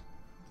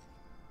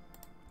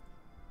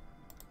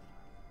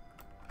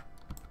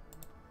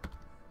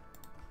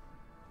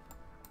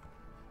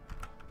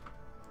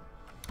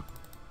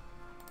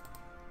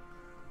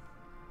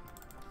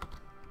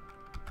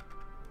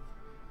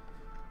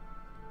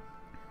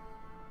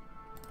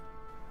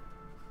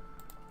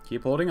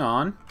 Keep holding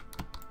on.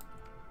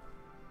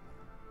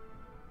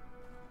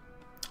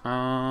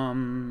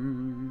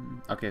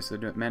 Okay, so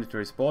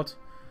mandatory sport.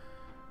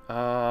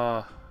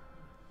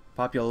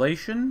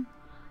 Population.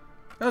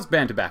 Let's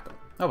ban tobacco.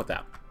 How about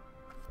that?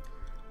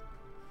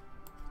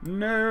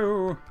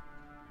 No.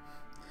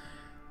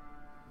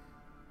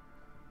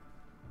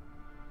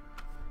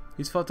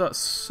 He's fought out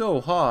so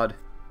hard.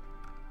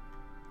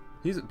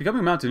 He's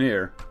becoming a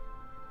mountaineer.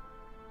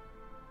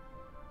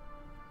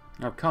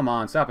 Oh, come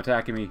on. Stop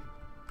attacking me.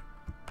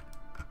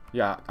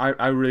 Yeah,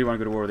 I really want to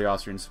go to war with the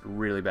Austrians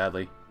really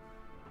badly.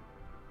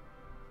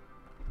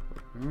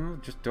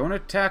 Just don't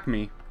attack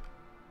me.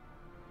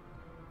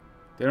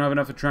 They don't have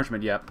enough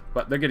entrenchment yet,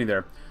 but they're getting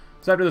there.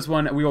 So after this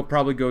one, we will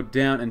probably go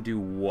down and do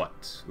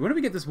what? When do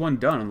we get this one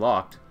done,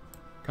 unlocked?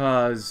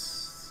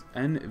 Because...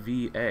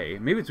 NVA.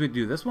 Maybe it's we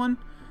do this one?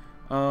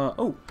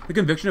 Oh, the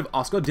conviction of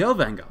Oscar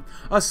Delvanga.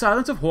 A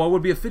silence of horror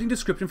would be a fitting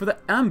description for the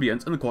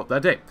ambience in the court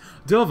that day.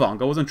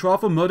 Delvanga was on trial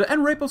for murder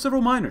and rape of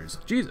several minors.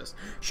 Jesus.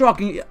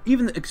 Shocking,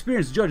 even the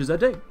experienced judges that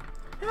day.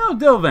 How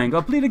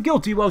Delvanga pleaded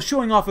guilty while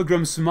showing off a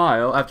grim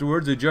smile.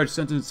 Afterwards, the judge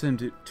sentenced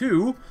him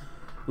to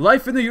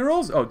life in the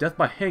Urals? Oh, death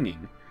by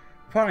hanging.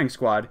 Firing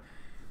squad.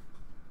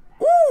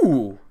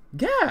 Ooh,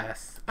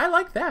 gas. I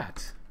like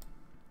that.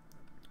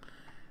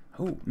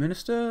 Oh,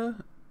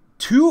 minister.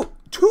 Two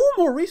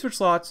more research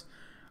slots.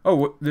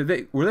 Oh,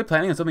 were they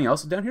planning on something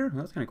else down here?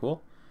 That's kind of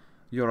cool.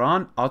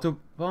 Yoran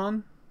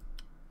Autobahn.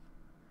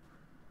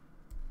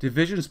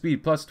 Division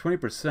speed plus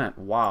 20%.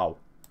 Wow.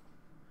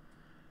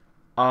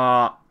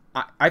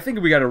 I think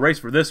we got a race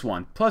for this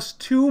one. Plus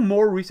 2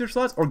 more research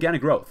slots.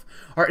 Organic growth.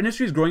 Our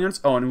industry is growing on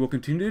its own and will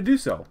continue to do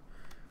so.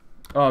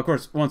 Of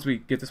course, once we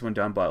get this one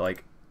done, but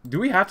like, do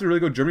we have to really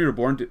go Germany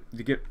Reborn to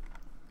get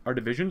our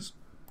divisions?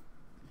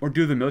 Or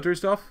do the military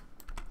stuff?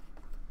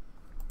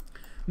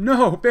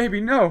 No,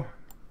 baby, no.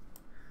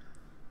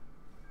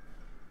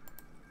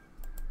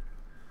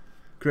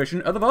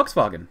 Creation of the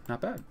Volkswagen. Not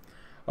bad.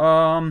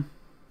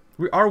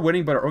 We are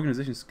winning, but our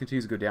organization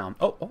continues to go down.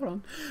 Oh, hold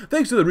on.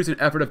 Thanks to the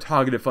recent effort of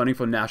targeted funding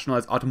from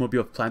nationalized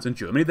automobile plants in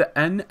Germany, the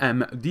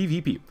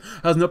NMDVP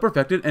has now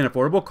perfected an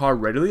affordable car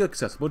readily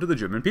accessible to the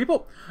German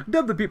people.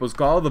 Dubbed the People's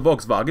Car, the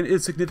Volkswagen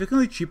is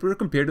significantly cheaper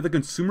compared to the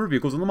consumer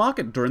vehicles on the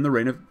market during the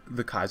reign of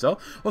the Kaiser,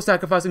 while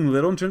sacrificing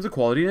little in terms of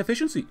quality and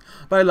efficiency.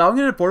 By allowing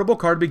an affordable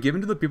car to be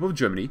given to the people of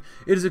Germany,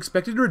 it is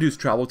expected to reduce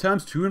travel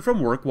times to and from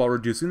work while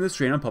reducing the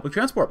strain on public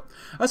transport.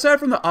 Aside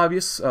from the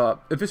obvious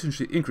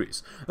efficiency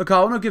increase, the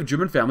car will now give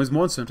German families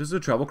more incentives to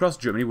travel across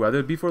Germany, whether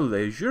it be for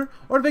leisure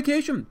or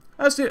vacation.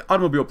 As state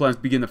automobile plants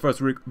begin the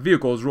first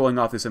vehicles rolling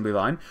off the assembly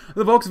line,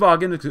 the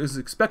Volkswagen is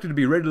expected to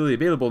be readily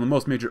available in the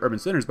most major urban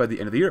centers by the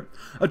end of the year.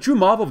 A true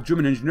marvel of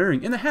German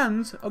engineering in the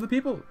hands of the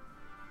people.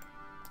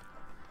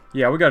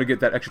 Yeah, we gotta get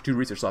that extra 2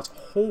 research slots.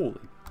 Holy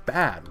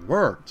bad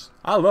words.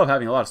 I love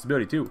having a lot of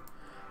stability too.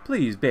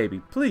 Please, baby,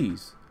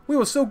 please. We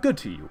were so good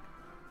to you.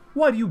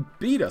 Why do you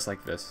beat us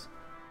like this?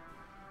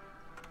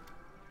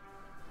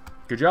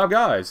 Good job,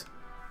 guys.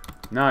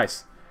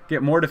 Nice.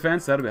 Get more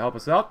defense. That'll help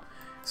us out.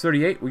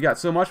 38. We got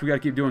so much. We got to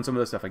keep doing some of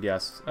this stuff, I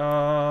guess.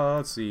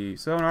 Let's see.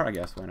 Sonar, I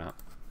guess. Why not?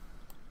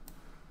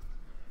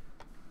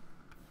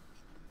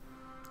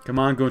 Come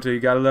on, Gunther. You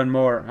got to learn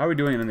more. How are we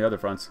doing in the other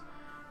fronts?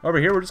 Over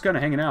here, we're just kind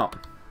of hanging out.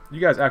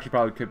 You guys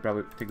actually could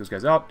take those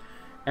guys out.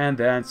 And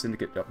then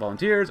Syndicate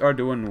volunteers are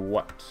doing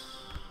what?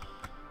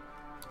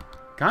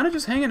 Kind of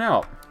just hanging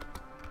out.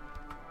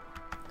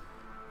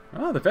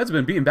 Oh, the Feds have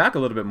been beaten back a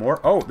little bit more.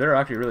 Oh, they're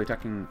actually really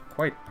attacking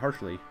quite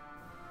harshly.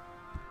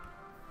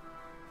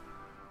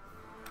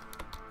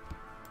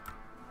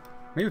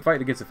 Maybe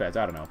fight against the Feds.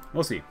 I don't know.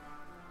 We'll see.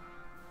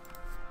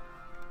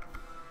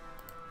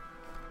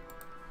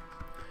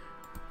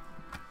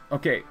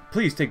 Okay,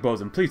 please take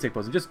Bozen. Please take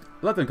Bozen. Just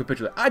let them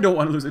capitulate. I don't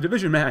want to lose a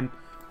division, man.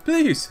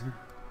 Please.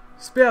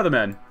 Spare the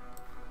men.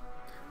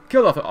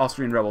 Kill off the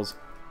Austrian rebels.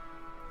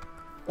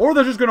 Or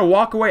they're just going to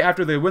walk away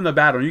after they win the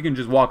battle and you can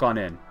just walk on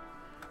in.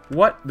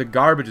 What the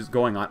garbage is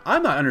going on?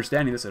 I'm not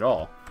understanding this at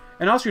all.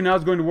 And Austria now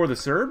is going to war with the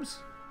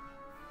Serbs?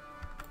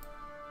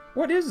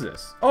 What is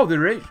this? Oh, the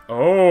rage.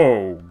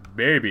 Oh,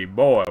 baby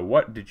boy.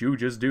 What did you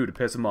just do to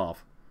piss him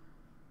off?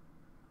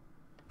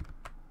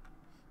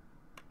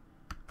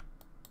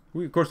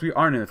 Of course, we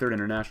aren't in the Third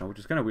International, which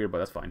is kind of weird, but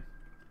that's fine.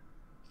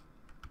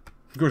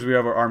 Of course, we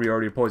have our army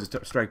already poised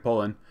to strike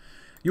Poland.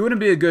 You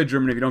wouldn't be a good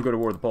German if you don't go to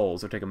war with the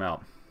Poles or take them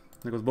out.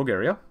 There goes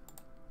Bulgaria.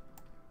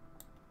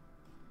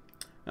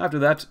 After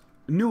that,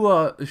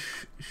 Neue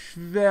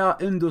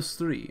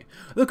Schwerindustrie.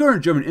 The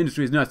current German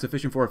industry is not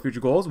sufficient for our future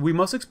goals. We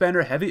must expand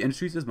our heavy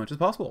industries as much as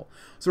possible.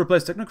 So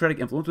replace technocratic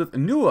influence with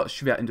Neue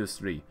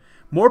Schwerindustrie.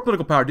 More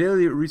political power,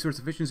 daily resource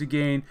efficiency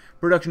gain,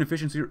 production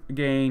efficiency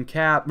gain,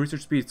 cap,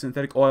 research speed,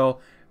 synthetic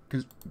oil,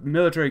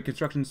 military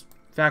constructions,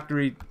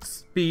 factory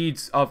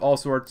speeds of all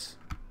sorts.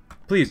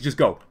 Please, just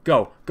go.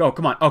 Go. Go.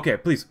 Come on. Okay,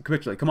 please,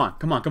 capitulate. Come on.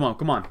 Come on. Come on.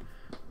 Come on.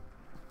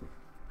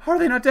 How are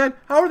they not dead?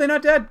 How are they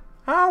not dead?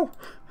 How?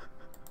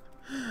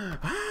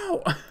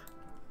 How?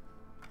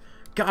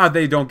 God,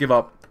 they don't give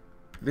up.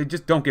 They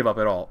just don't give up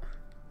at all.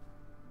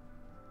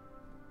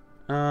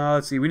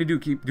 Let's see. We need to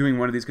keep doing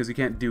one of these because we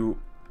can't do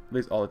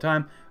this all the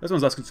time. This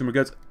one's less consumer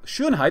goods.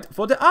 Schönheit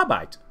für die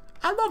Arbeit.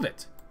 I love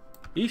it.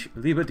 Ich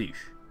liebe dich.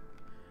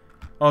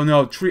 Oh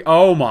no, tree.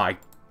 Oh my.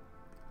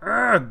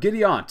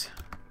 Gideon.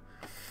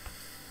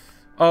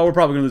 Oh, we're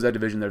probably going to lose that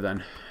division there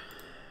then.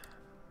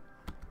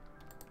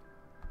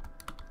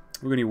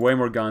 We're going to need way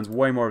more guns,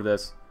 way more of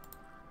this.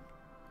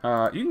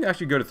 You can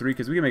actually go to 3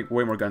 because we can make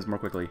way more guns more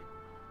quickly.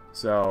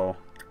 So,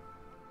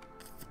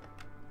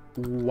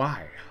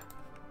 why?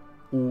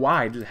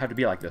 Why does it have to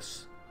be like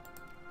this?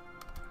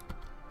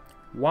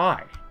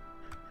 Why?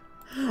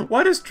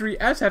 Why does Tree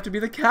S have to be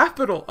the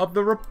capital of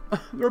the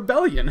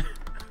rebellion?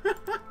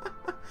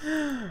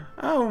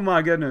 Oh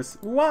my goodness.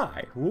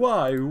 Why?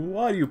 Why?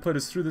 Why do you put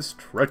us through this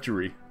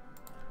treachery?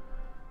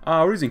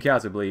 We're using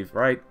Cass, I believe,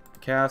 right?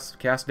 Cass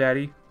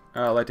Daddy.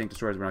 Light tank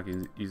destroyers, we're not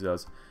going to use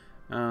those.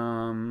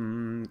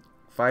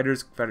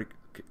 Fighters,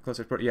 close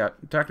support. Yeah,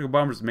 tactical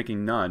bombers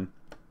making none.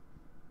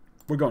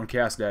 We're going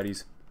Cass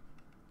Daddies.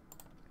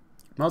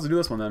 Might as well do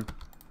this one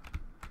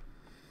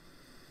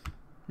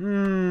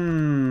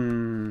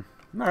then.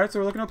 Alright, so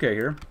we're looking okay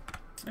here.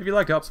 If you'd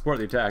like to help support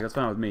the attack, that's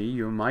fine with me.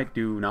 You might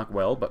do not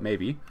well, but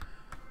maybe.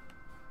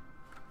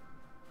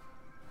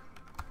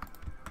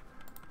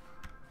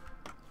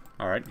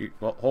 Alright,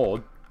 well,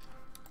 hold.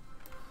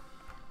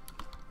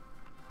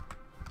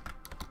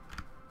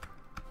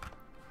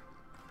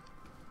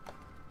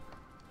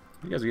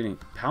 You guys are getting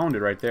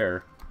pounded right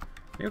there.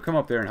 Maybe we'll come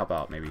up there and help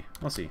out, maybe.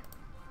 We'll see.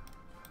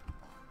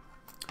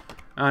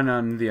 And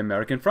on the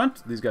American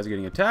front, these guys are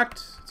getting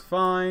attacked. It's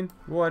fine.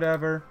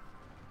 Whatever.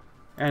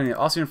 And the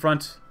Austrian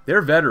front,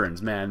 they're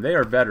veterans, man. They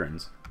are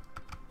veterans.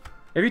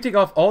 If you take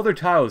off all their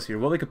tiles here,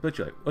 will they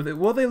capitulate?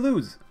 Will they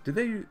lose?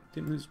 Didn't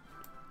lose?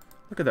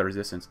 Look at that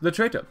resistance. The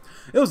traitor.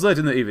 It was late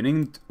in the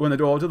evening when the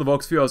door to the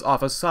Volksführer's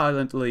office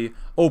silently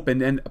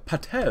opened and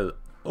Patel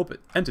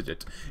entered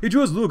it. He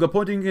drew his Luga,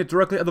 pointing it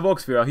directly at the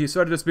Volksführer. He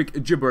started to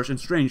speak gibberish and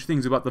strange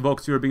things about the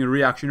Volksführer being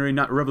reactionary,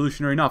 not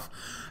revolutionary enough.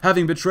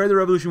 Having betrayed the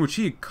revolution which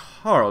he,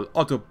 Karl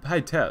Otto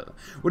Patel,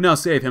 would now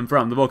save him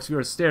from, the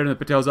Volksführer stared into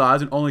Patel's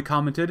eyes and only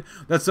commented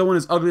that someone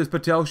as ugly as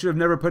Patel should have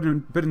never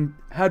been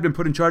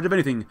put in charge of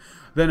anything.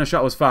 Then a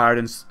shot was fired,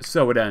 and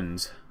so it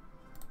ends.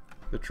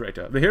 The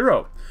traitor. The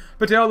hero.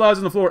 Patel lies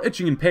on the floor,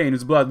 itching in pain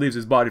as blood leaves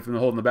his body from the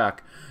hole in the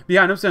back.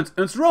 Behind him stands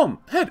Ernst Röhm,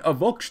 head of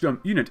Volkssturm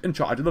unit in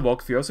charge of the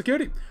Volksführer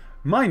security.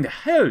 Mein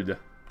Held.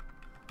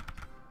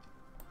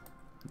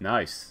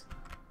 Nice.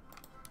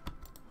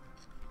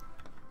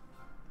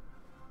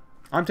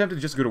 I'm tempted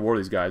to just go to war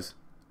with these guys.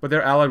 But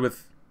they're allied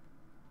with...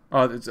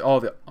 Oh, it's all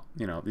the...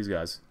 You know, these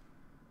guys.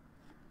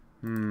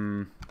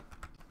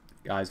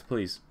 Guys,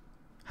 please.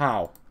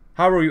 How?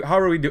 How are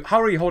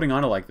you holding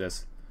on to like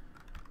this?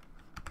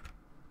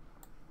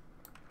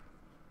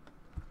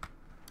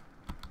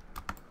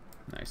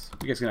 Nice.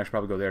 You guys can actually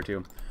probably go there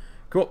too.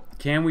 Cool.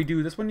 Can we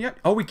do this one yet?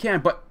 Oh, we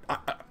can, but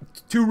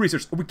 2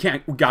 research. We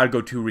can't. We gotta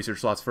go 2 research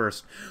slots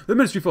first. The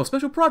Ministry for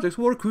Special Projects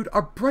will recruit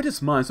our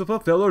brightest minds to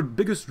fulfill our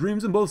biggest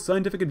dreams in both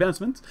scientific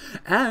advancements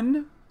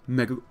and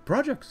mega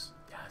projects.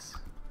 Yes.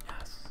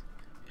 Yes.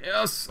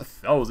 Yes.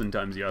 1,000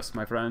 times yes,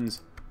 my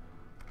friends.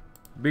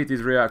 Beat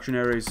these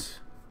reactionaries.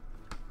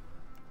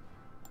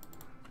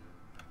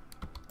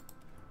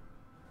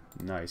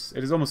 Nice.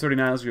 It is almost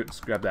 39. Let's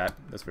grab that.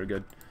 That's very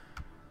good.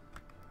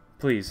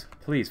 Please,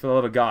 please, for the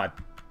love of God.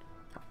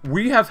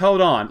 We have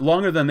held on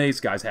longer than these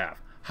guys have.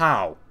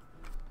 How?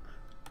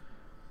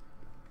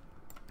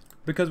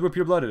 Because we're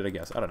pure-blooded, I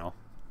guess. I don't know.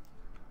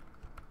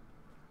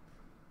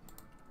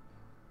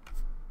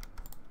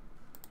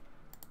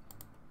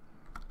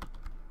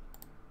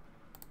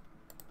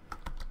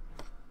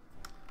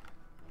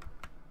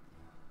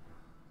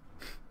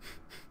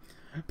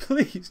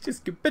 Please,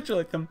 just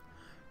capitulate them.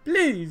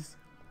 Please.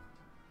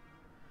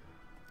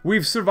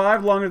 We've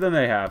survived longer than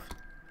they have.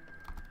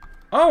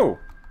 Oh!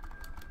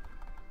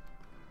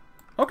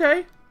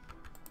 Okay.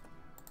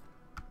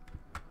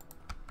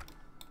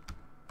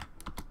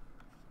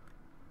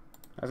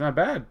 That's not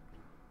bad.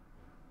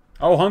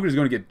 Oh, Hungary's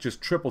going to get just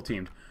triple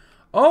teamed.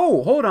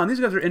 Oh, hold on. These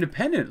guys are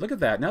independent. Look at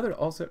that. Now they're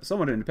also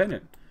somewhat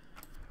independent.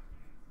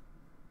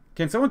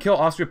 Can someone kill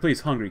Austria,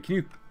 please? Hungary.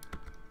 Can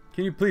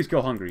you please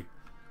kill Hungary?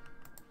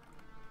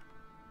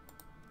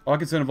 Oh, I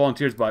can send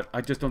volunteers, but I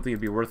just don't think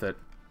it'd be worth it.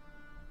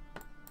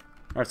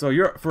 Alright, so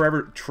you're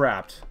forever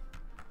trapped.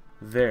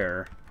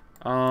 There.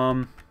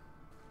 It'd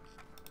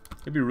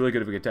be really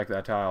good if we could take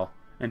that tile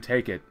and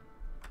take it.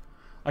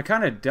 I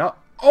kind of doubt.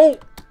 Oh,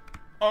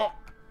 oh,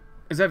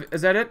 is that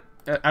it?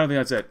 I don't think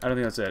that's it. I don't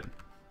think that's it.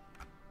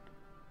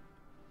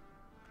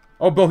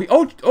 Oh, Bohi.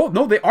 Oh,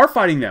 no, they are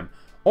fighting them.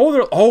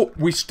 Oh,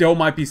 we still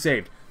might be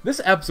saved. This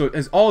episode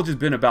has all just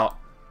been about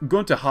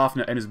Gunther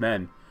Hafner and his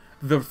men.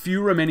 The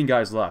few remaining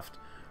guys left.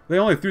 They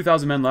only have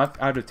 3,000 men left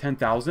out of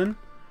 10,000.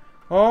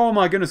 Oh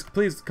my goodness!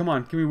 Please, come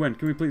on. Can we win?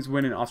 Can we please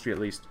win in Austria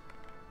at least?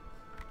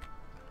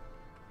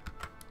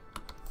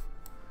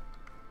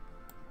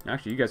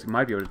 Actually, you guys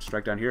might be able to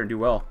strike down here and do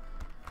well.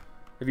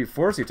 If you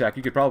force the attack,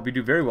 you could probably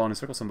do very well and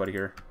encircle somebody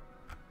here.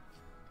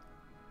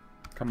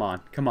 Come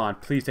on. Come on.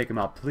 Please take him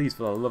out. Please,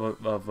 for the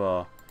love of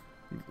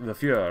the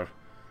Führer.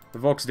 The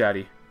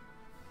Volksdaddy.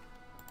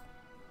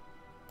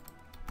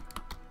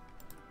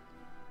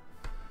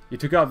 You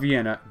took out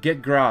Vienna.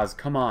 Get Graz.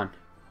 Come on.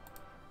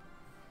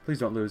 Please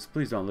don't lose.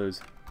 Please don't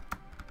lose.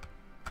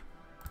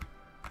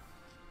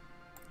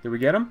 Did we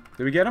get him?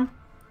 Did we get him?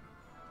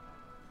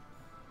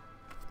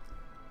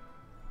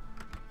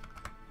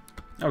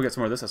 Oh, we got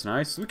some more of this. That's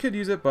nice. We could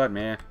use it, but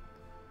meh.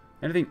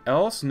 Anything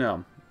else?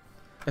 No.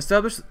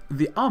 Establish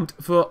the Amt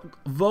für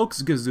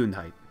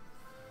Volksgesundheit.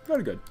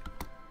 Very good.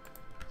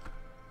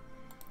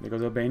 There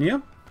goes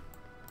Albania.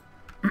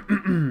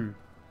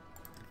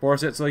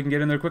 Force it so he can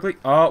get in there quickly.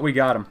 Oh, we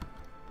got him.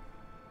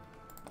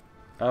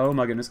 Oh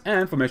my goodness.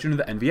 And formation of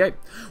the NVA.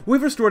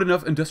 We've restored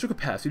enough industrial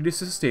capacity to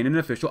sustain an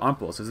official armed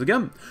forces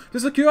again. To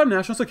secure our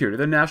national security,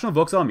 the National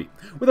Volksarmee,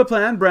 with a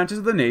planned branches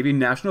of the Navy,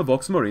 National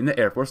Volksmarine, the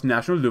Air Force,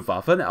 National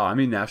Luftwaffe, and the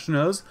Army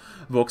Nationals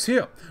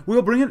Volksheer. We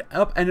will bring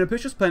up an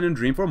ambitious plan and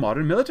dream for a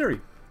modern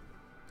military.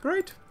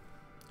 Great.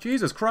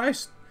 Jesus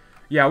Christ.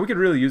 Yeah, we could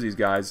really use these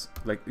guys.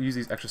 Like, use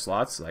these extra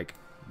slots. Like,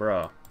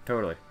 bruh.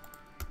 Totally.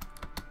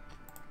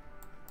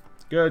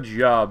 Good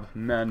job,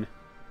 men.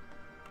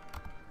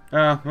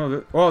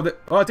 Well,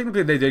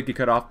 technically they did get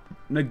cut off.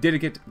 They did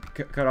get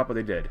cut off, but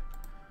they did.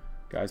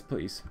 Guys,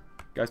 please.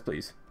 Guys,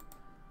 please.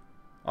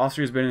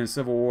 Austria's been in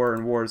civil war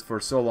and wars for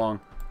so long.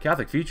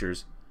 Catholic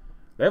features.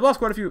 They've lost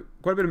quite a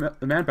bit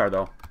of manpower,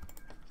 though.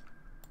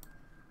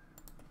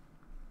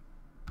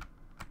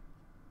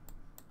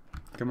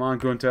 Come on,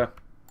 Gunther.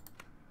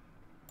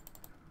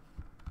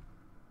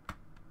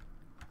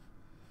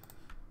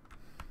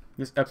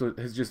 This episode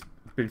has just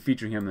been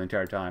featuring him the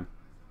entire time.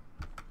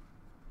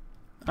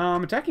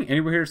 Attacking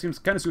anywhere here seems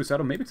kind of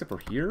suicidal, maybe except for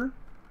here.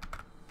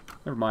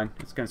 Never mind,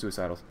 it's kind of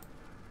suicidal.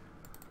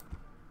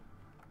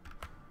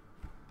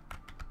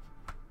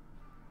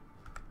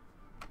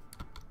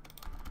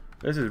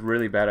 This is a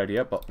really bad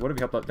idea, but what if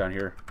we help out down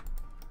here?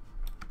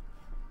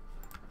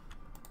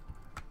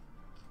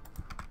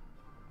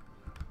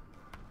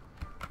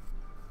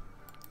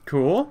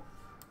 Cool.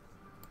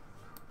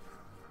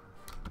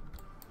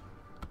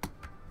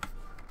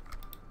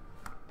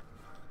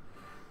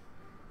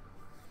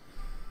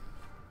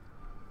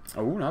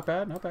 Oh, not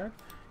bad, not bad.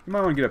 You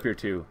might want to get up here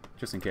too,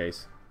 just in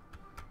case.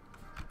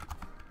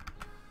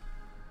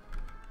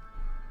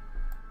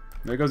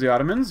 There goes the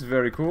Ottomans.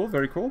 Very cool,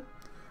 very cool.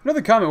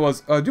 Another comment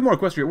was, do more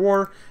equestrian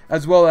war,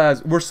 as well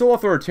as, we're so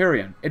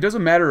authoritarian. It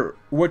doesn't matter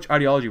which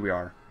ideology we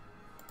are.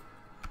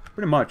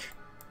 Pretty much.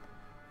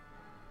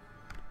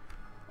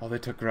 Oh, they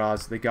took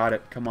Graz. They got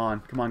it. Come on.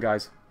 Come on,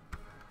 guys.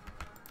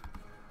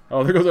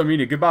 Oh, there goes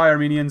Armenia. Goodbye,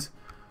 Armenians.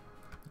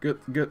 Good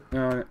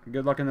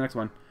luck in the next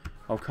one.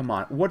 Oh, come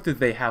on. What did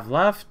they have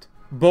left?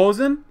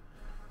 Bozen?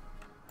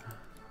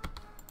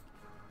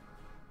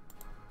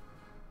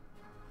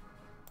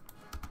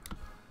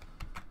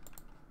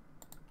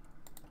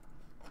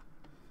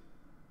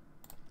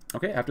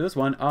 Okay, after this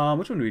one,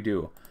 which one do we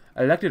do?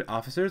 Elected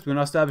officers. We're going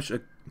to establish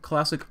a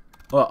classic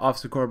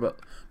officer corps, but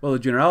the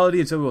generality,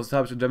 and so we'll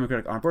establish a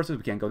democratic armed forces.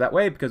 We can't go that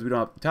way because we don't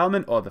have the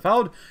talent or the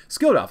fouled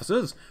skilled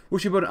officers. We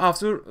should put an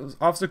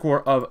officer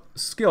corps of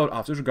skilled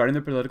officers regarding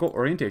their political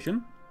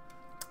orientation.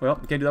 Well,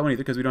 we can't do that one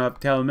either because we don't have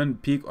Talman,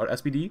 Peak, or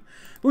SPD.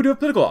 But we do have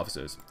political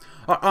officers.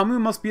 Our army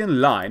must be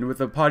in line with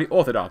the party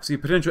orthodoxy.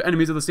 Potential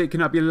enemies of the state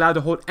cannot be allowed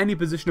to hold any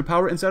position of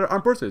power inside our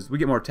armed forces. We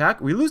get more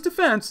attack. We lose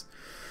defense.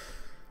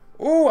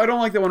 Oh, I don't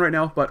like that one right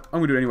now, but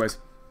I'm going to do it anyways.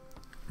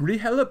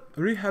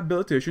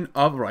 Rehabilitation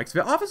of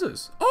Reichswehr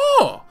officers.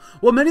 Oh!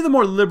 Well, many of the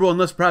more liberal and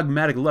less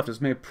pragmatic leftists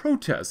may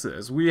protest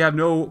this. We have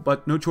no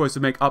choice to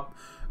make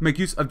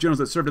use of generals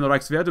that served in the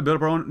Reichswehr to build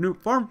up our own new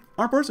armed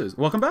forces.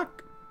 Welcome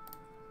back.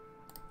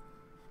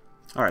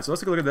 Alright, so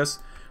let's take a look at this.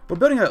 We're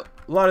building a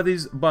lot of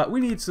these, but we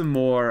need some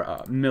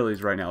more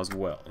millies right now as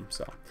well.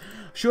 So,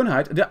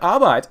 Schönheit der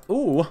Arbeit.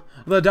 Ooh,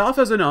 the DAF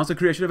has announced the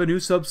creation of a new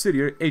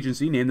subsidiary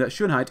agency named the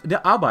Schönheit der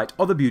Arbeit,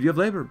 or the Beauty of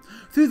Labor.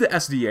 Through the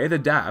SDA, the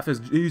DAF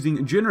is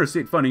using generous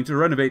state funding to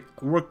renovate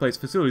workplace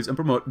facilities and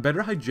promote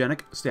better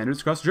hygienic standards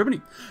across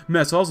Germany.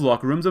 Mess halls,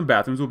 locker rooms, and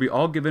bathrooms will be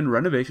all given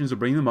renovations to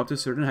bring them up to a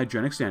certain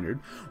hygienic standard.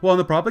 While on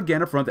the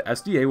propaganda front, the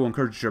SDA will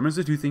encourage Germans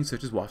to do things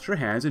such as wash their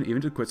hands and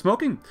even to quit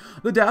smoking.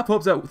 The DAF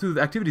hopes that through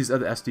the activities of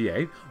the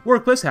SDA,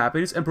 workplace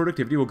happiness and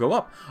productivity will go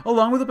up,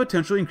 along with the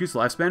potentially increased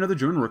lifespan of the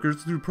German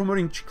workers through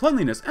promoting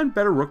cleanliness and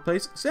better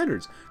workplace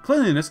standards.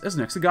 Cleanliness is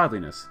next to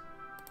godliness.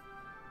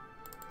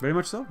 Very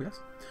much so, yes.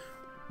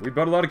 We've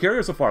built a lot of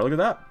carriers so far. Look at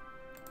that.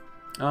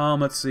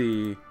 Let's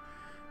see.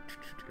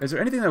 Is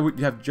there anything that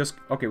we have just...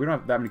 Okay, we don't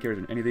have that many carriers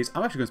in any of these.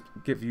 I'm actually going to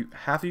give you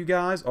half of you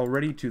guys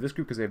already to this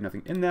group because they have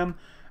nothing in them.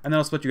 And then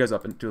I'll split you guys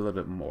up into a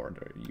little bit more.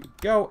 There you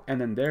go. And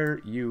then there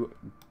you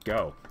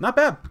go. Not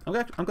bad.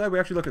 I'm glad we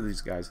actually looked at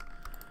these guys.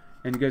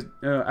 And you guys...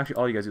 actually,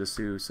 all you guys do is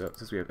sue, so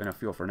since we have enough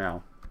fuel for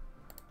now.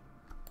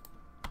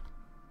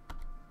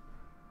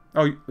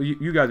 Oh,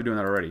 you guys are doing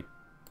that already.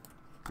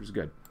 Which is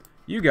good.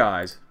 You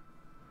guys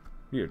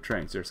need to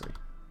train, seriously.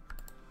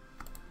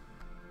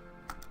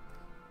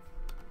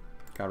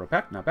 Cairo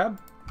pack, not bad.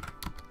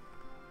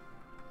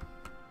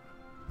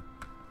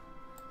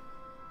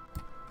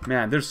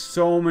 Man, there's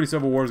so many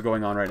civil wars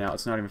going on right now.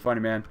 It's not even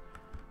funny, man.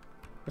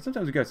 But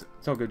sometimes you guys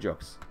tell good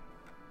jokes.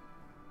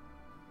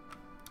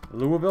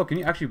 Louisville, can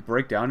you actually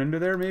break down into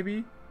there,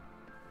 maybe?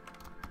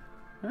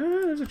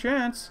 There's a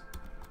chance.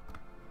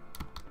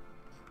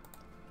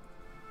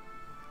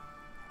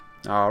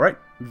 Alright.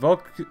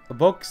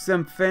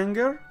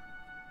 Volksempfänger.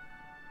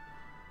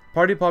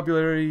 Party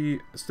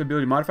popularity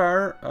stability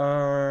modifier.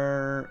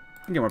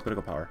 You can get more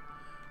political power.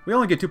 We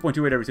only get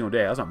 2.28 every single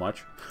day. That's not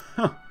much.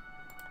 Huh.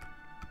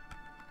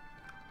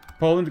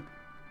 Poland.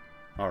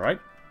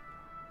 Alright.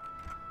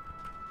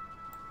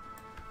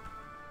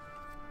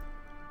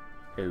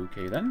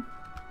 Okay then.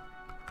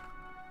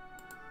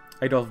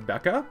 Adolf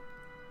Becker.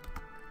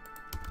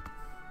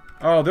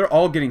 Oh, they're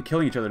all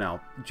killing each other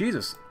now.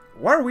 Jesus.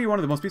 Why are we one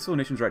of the most peaceful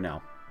nations right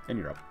now in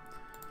Europe?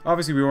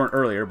 Obviously, we weren't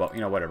earlier, but, you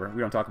know, whatever. We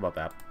don't talk about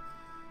that.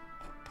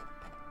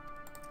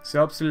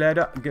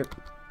 Selbstleder get...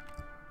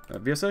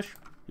 Visisch?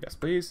 Yes,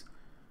 please.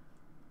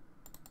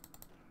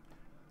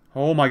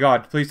 Oh my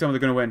god. Please tell me they're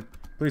going to win.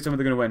 Please tell me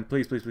they're going to win.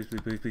 Please, please, please,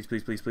 please, please, please,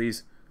 please, please,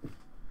 please.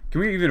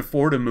 Can we even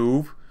afford to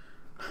move?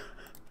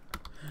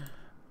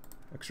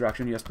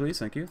 Extraction, yes, please.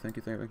 Thank you. Thank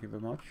you, thank you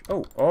very much.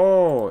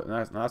 Oh,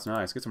 that's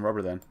nice. Get some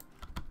rubber then.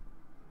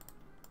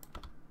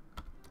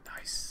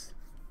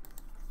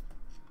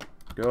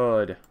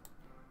 Good.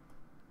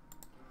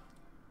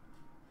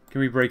 Can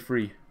we break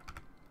free?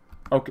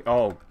 Okay.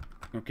 Oh.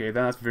 Okay,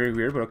 then that's very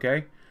weird, but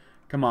okay.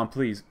 Come on,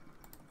 please.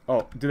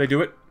 Oh, did they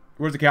do it?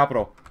 Where's the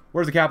capital?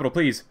 Where's the capital,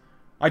 please?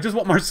 I just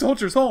want my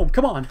soldiers home.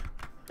 Come on.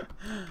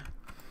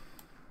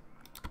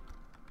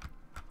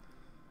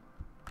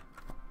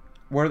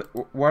 Why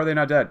are they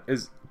not dead?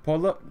 Is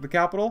Pola the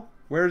capital?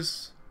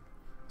 Where's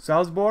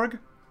Salzburg?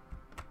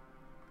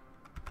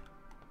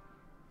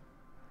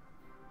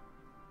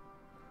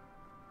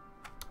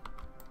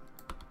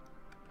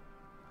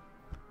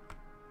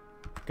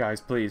 Guys,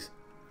 please.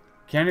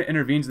 Canada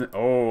intervenes in the...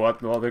 Oh,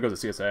 well, there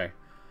goes the CSA.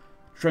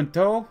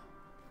 Trento?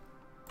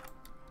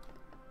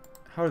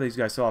 How are these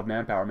guys still have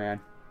manpower,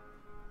 man?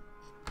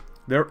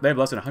 They have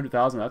less than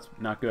 100,000. That's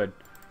not good.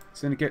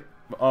 Syndicate.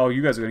 Oh,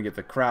 you guys are going to get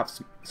the crap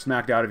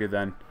smacked out of you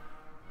then.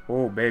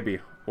 Oh, baby.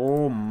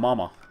 Oh,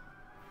 mama.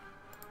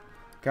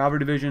 Cavalry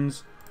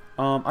divisions.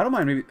 I don't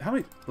mind maybe... How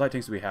many light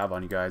tanks do we have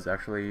on you guys,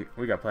 actually?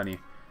 We got plenty.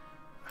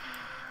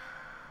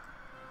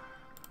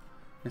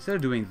 Instead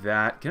of doing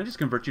that, can I just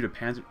convert you to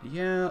panzer...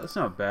 Yeah, that's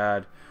not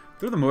bad.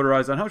 Throw the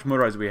motorized on. How much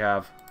motorized do we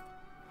have?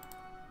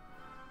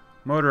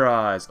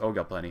 Motorized. Oh,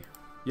 got plenty.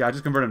 Yeah, I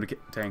just convert them to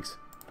tanks.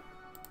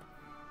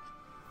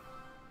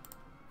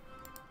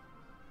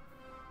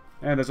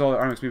 And that's all the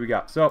army speed we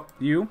got. So,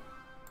 you...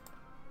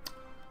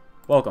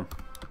 Welcome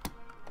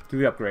to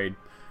the upgrade.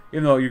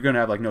 Even though you're going to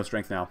have, like, no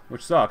strength now.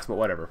 Which sucks, but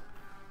whatever.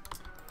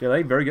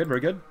 Delay, very good, very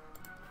good.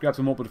 Grab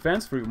some mobile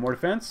defense for even more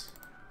defense.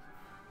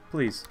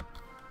 Please.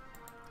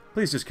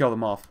 Please just kill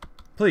them off.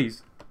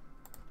 Please.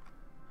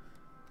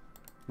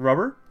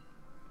 Rubber.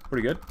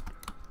 Pretty good.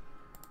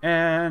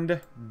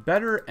 And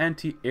better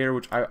anti-air,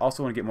 which I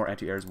also want to get more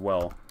anti-air as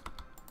well.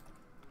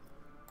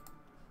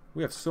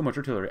 We have so much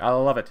artillery. I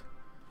love it.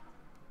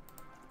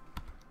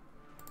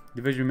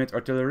 Division Mint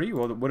Artillery.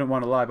 Well, wouldn't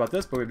want to lie about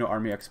this, but we have no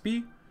Army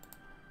XP.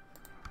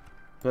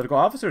 Political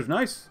officers.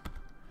 Nice.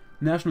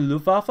 National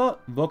Luftwaffe.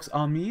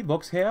 Volksarmee.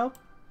 Volksheer.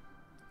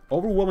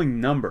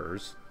 Overwhelming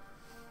numbers.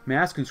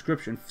 Mass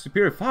conscription.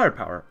 Superior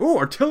firepower. Ooh,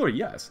 artillery,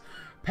 yes.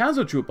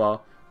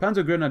 Panzertrooper.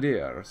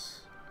 Panzergrenadiers.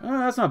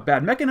 That's not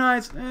bad.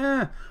 Mechanized.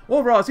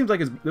 Overall, it seems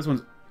like this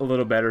one's a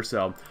little better,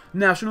 so.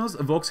 Nationals.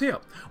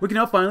 Volksheer. We can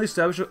now finally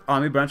establish an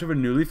army branch of our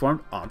newly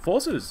formed armed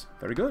forces.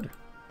 Very good.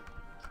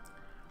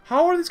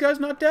 How are these guys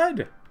not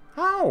dead?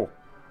 How?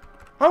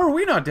 How are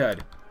we not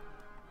dead?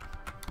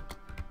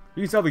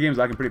 You can tell the game's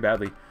lagging pretty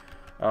badly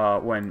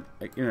when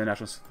the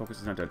national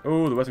focus is not dead.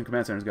 Oh, the Western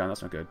Command Center's gone.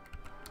 That's not good.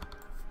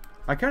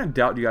 I kind of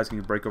doubt you guys can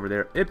break over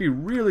there. It'd be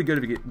really good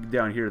if you get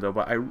down here, though,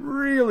 but I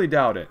really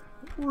doubt it.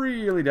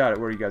 Really doubt it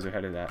where you guys are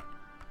headed at.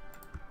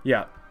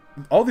 Yeah.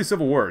 All these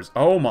civil wars.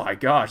 Oh my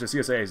gosh, the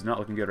CSA is not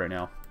looking good right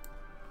now.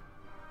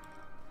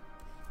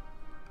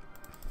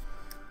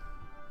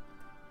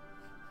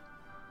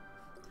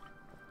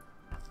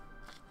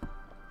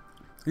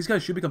 These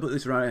guys should be completely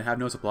surrounded and have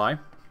no supply.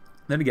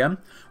 Then again,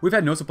 we've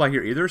had no supply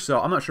here either, so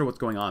I'm not sure what's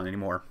going on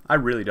anymore. I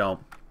really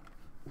don't.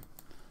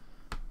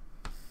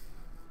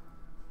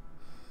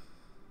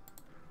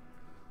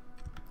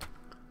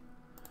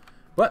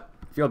 But,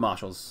 field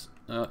marshals.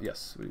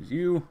 Yes, it is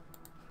you.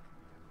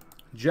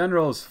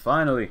 Generals,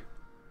 finally.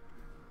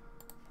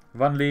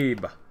 Van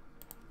Lieb.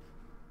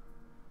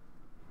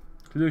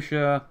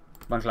 Klusha.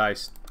 Van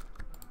Kleist.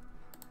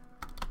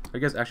 Are you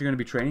guys actually going to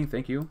be training?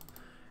 Thank you.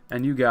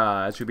 And you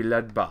guys should be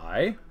led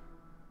by...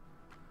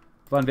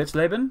 Van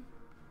Witzleben?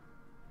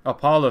 Oh,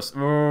 Paulus.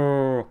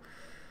 Oh.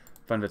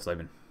 Van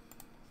Witzleben.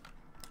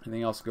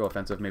 Anything else? Go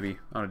offensive, maybe.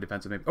 On a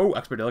defensive, maybe. Oh,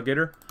 expert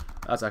delegator.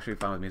 That's actually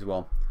fine with me as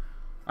well.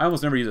 I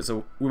almost never use it,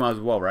 so we might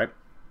as well, right?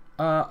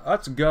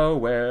 Let's go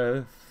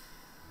with...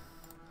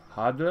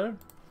 Hadler?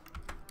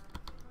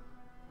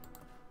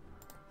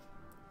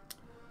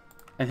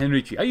 And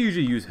Henrici. I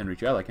usually use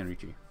Henrici. I like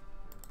Henrici.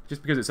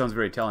 Just because it sounds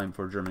very Italian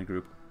for a German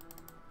group.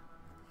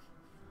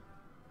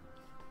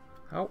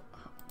 How?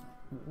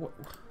 What?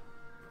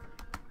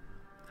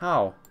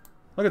 How?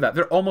 Look at that.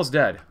 They're almost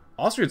dead.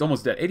 Austria's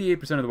almost dead.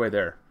 88% of the way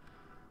there.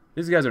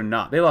 These guys are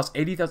not. They lost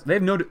 80,000.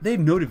 They have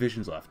no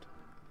divisions left.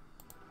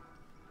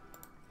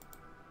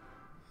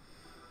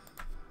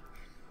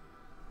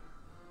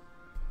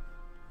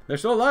 They're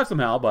still alive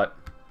somehow, but...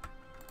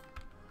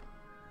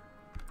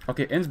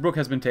 Okay, Innsbruck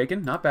has been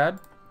taken. Not bad.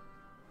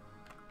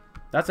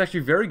 That's actually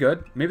very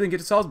good. Maybe they can get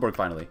to Salzburg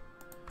finally.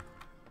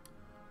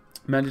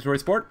 Mandatory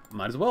sport?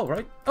 Might as well,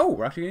 right? Oh,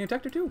 we're actually getting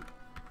attacked here too.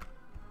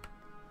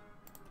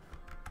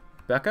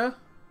 Becca?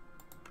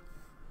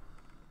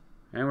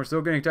 And we're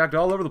still getting attacked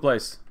all over the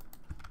place.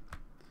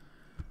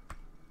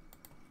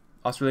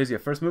 Australasia,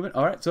 first movement.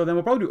 Alright, so then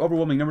we'll probably do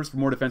overwhelming numbers for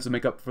more defense to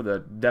make up for the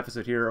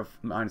deficit here of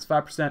minus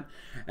 5%.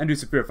 And do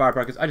superior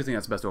firepower because I just think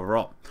that's best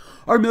overall.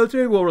 Our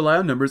military will rely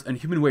on numbers and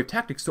human wave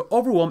tactics to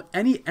overwhelm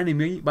any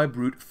enemy by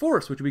brute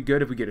force, which would be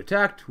good if we get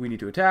attacked. We need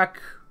to attack.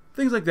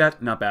 Things like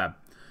that, not bad.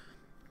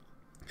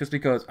 Just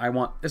because I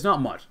want... It's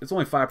not much. It's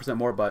only 5%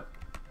 more, but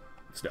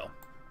still.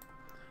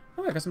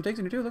 Oh, I got some tanks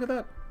in here too. Look at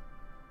that.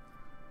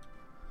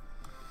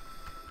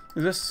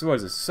 Is this... What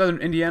is this? Southern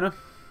Indiana?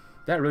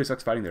 That really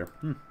sucks fighting there.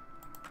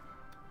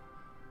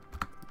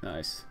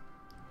 Nice.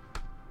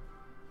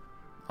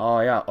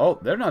 Oh, yeah. Oh,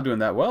 they're not doing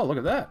that well. Look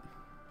at that.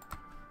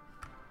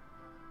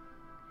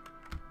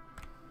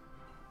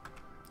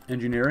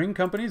 Engineering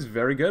companies.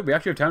 Very good. We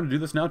actually have time to do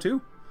this now,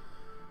 too.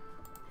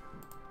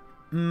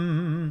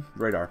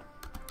 Radar.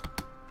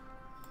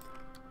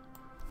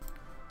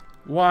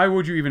 Why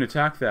would you even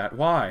attack that?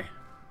 Why?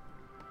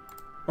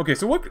 Okay,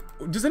 so what...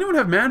 Does anyone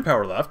have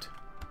manpower left?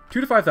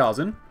 2 to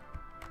 5,000.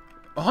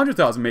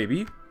 100,000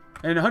 maybe.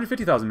 And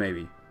 150,000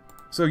 maybe.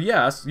 So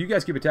yes, you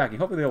guys keep attacking.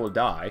 Hopefully they will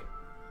die.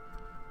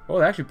 Oh,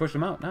 they actually pushed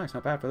them out. Nice,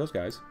 not bad for those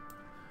guys.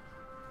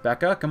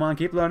 Becca, come on,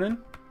 keep learning.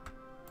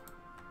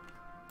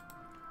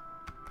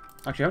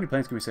 Actually, how many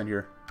planes can we send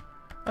here?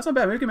 That's not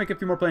bad. Maybe we can make a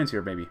few more planes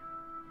here, maybe.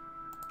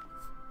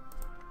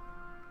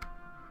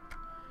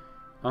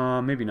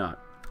 Maybe not.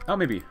 Oh,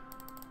 maybe.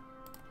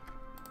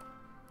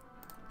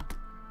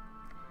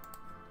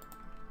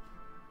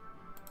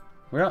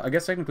 Well, I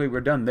guess technically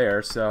we're done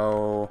there,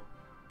 so...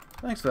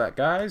 Thanks for that,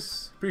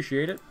 guys.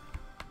 Appreciate it.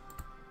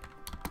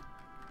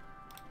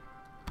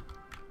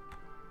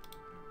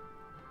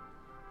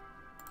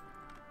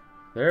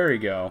 There we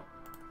go.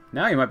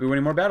 Now you might be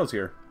winning more battles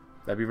here.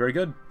 That'd be very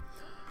good.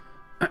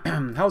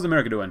 How's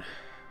America doing?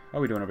 How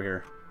are we doing over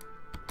here?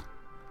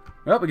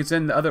 Well, we can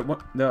send the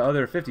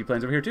other 50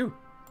 planes over here too.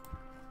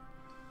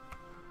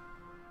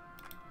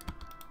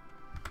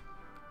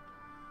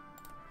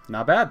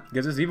 Not bad.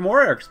 Gives us even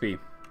more XP.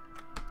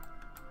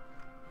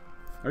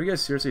 Are you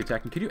guys seriously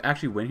attacking? Can you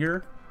actually win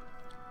here?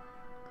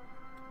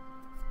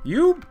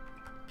 You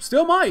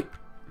still might.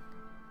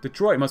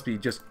 Detroit must be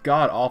just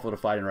god-awful to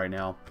fight in right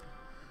now.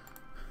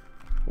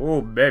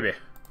 Oh, baby.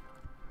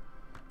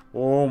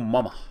 Oh,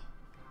 mama.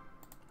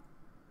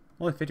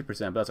 Only 50%,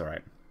 but that's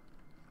alright.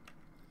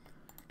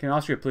 Can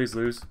Austria please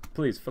lose?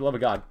 Please, for the love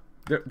of God.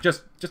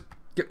 Just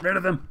get rid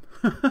of them.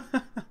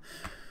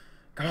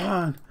 Come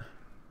on.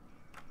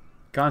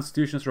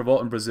 Constitutionalist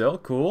revolt in Brazil.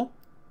 Cool.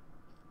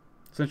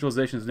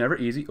 Centralization is never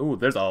easy. Ooh,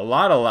 there's a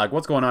lot of lag.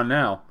 What's going on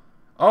now?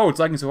 Oh, it's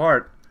lagging so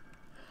hard.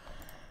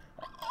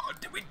 Oh,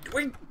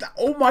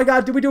 oh my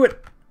God, did we do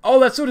it? Oh,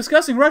 that's so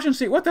disgusting. Russian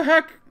state. What the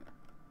heck?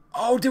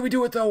 Oh, did we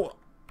do it though?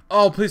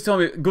 Oh, please tell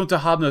me Gunther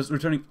Habner's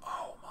returning.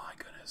 Oh my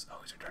goodness. Oh,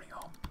 he's returning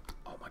home.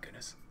 Oh my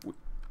goodness.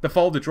 The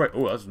fall of Detroit.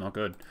 Oh, that's not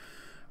good.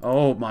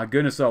 Oh my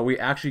goodness. So we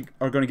actually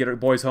are going to get our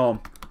boys home.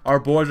 Our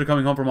boys are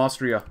coming home from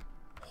Austria.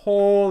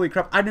 Holy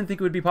crap. I didn't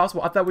think it would be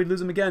possible. I thought we'd lose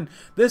them again.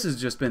 This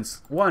has just been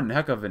one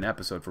heck of an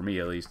episode for me,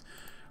 at least.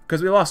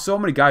 Because we lost so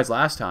many guys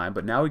last time,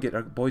 but now we get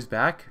our boys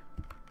back.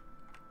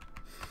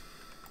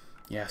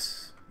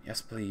 Yes. Yes,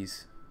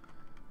 please.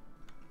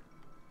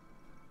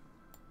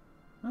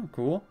 Oh,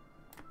 cool.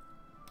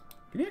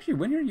 Can you actually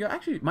win here? You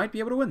actually might be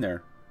able to win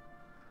there.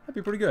 That'd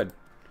be pretty good.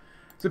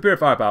 Superior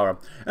firepower.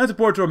 And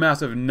support to our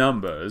massive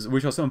numbers,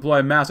 we shall employ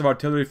a massive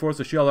artillery force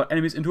to shell our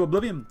enemies into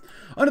oblivion.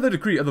 Under the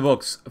decree of the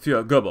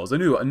Volksführer Goebbels, a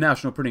new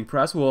national printing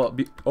press will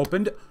be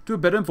opened to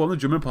better inform the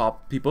German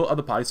people of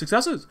the party's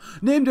successes.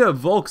 Named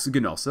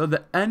Volksgenosse,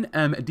 the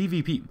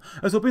NMDVP,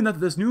 is hoping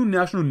that this new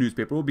national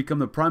newspaper will become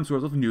the prime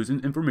source of news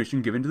and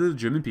information given to the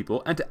German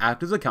people and to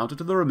act as a counter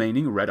to the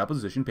remaining red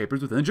opposition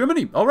papers within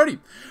Germany. Already,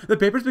 the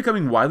paper is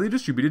becoming widely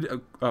distributed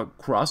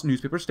across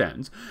newspaper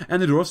stands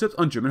and the doorsteps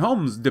on German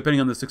homes. Depending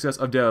on the success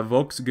of Der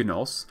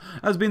Volksgenosse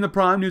as being the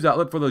prime news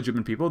outlet for the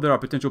German people, there are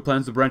potential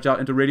plans to branch out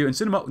into radio and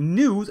cinema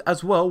news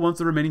as well once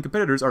the remaining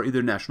competitors are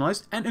either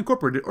nationalized and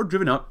incorporated or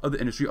driven out of the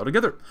industry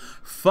altogether.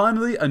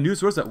 Finally, a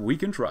news source that we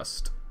can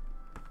trust.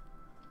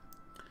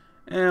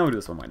 And we'll do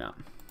this one, why not?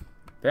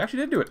 They actually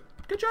did do it.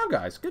 Good job,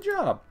 guys. Good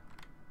job.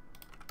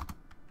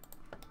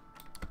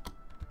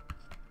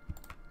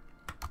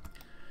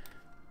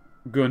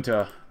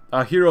 Gunther.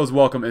 A hero's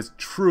welcome is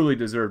truly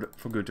deserved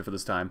for Gunther for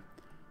this time.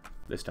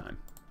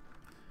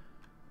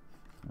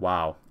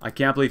 Wow. I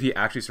can't believe he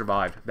actually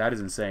survived. That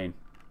is insane.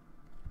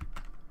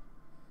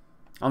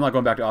 I'm not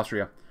going back to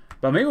Austria.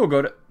 But maybe we'll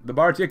go to the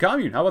Bharatiya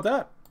Commune. How about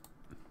that?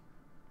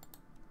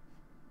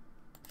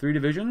 3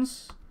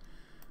 divisions.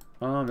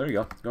 There you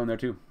go. Go in there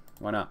too.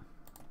 Why not?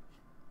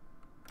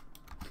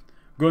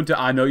 Gunther,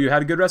 I know you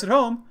had a good rest at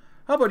home.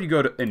 How about you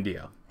go to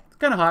India? It's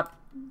kind of hot.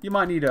 You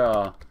might need,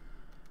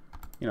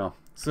 you know,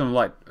 some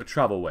light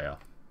travel wear.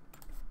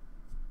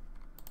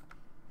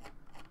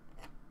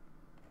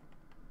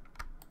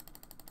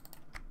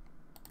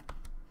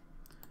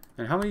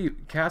 And how many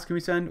cats can we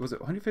send? Was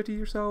it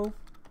 150 or so?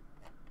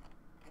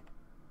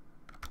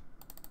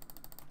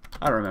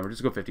 I don't remember.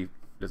 Just go 50.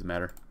 Doesn't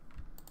matter.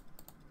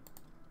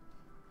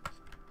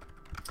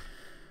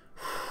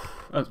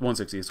 That's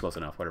 160. It's close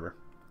enough. Whatever.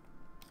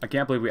 I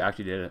can't believe we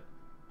actually did it.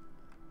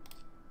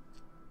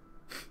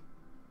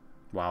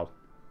 Wow.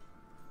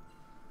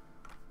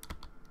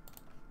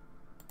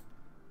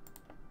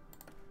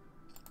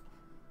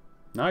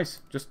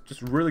 Nice.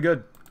 Just really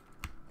good.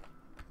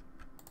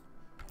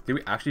 Did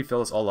we actually fill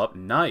this all up?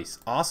 Nice.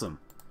 Awesome.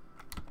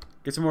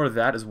 Get some more of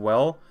that as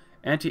well.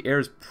 Anti-air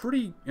is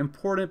pretty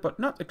important, but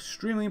not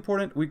extremely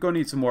important. We're going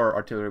to need some more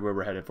artillery where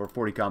we're headed for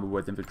 40 combo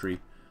with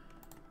infantry.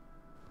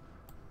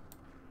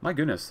 My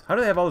goodness. How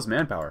do they have all this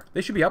manpower?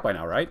 They should be up by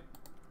now, right?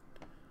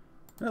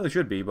 Well, they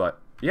should be, but...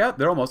 Yeah,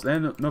 they're almost... They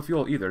have no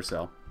fuel either,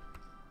 so...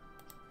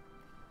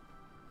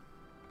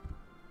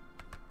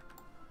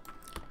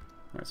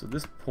 Alright, so at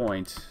this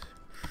point...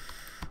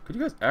 Could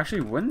you guys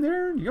actually win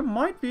there? You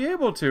might be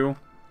able to.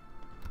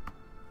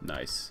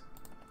 Nice.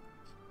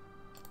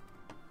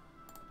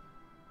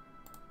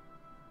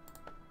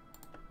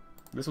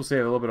 This will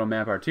save a little bit on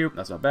manpower too.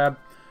 That's not bad.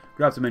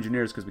 Grab some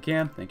engineers because we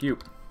can. Thank you.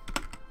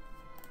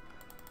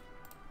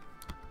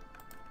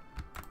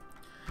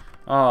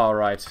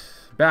 Alright.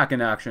 Back in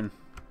action.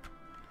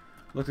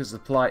 Looks like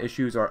supply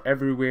issues are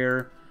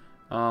everywhere.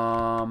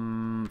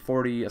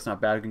 40, that's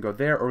not bad. We can go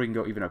there, or we can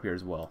go even up here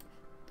as well.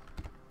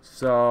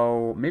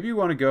 So, maybe we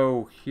want to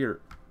go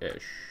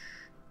here-ish.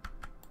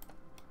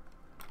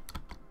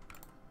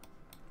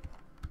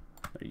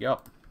 There you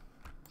go.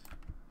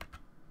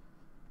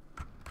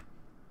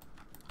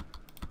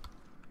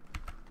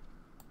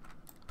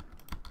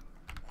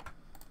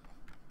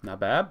 Not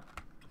bad.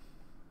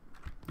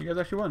 You guys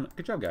actually won.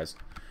 Good job, guys.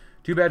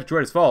 Too bad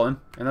Detroit has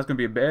fallen, and that's going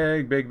to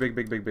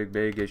be a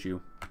big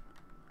issue.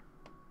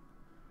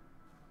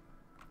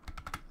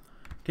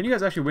 Can you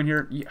guys actually win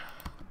here? Yeah,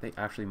 they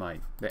actually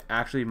might. They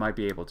actually might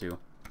be able to.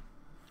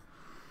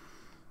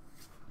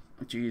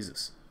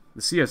 Jesus.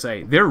 The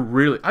CSA, they're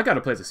really... I got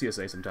to play the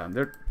CSA sometime.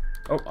 They're...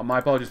 Oh, my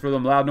apologies for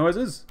them loud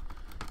noises.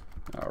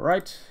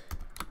 Alright.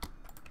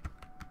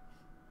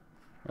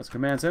 That's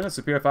Command Center,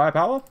 Superior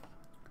Firepower.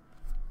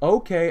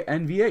 Okay,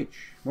 NVH.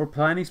 More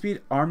planning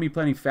speed, Army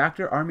planning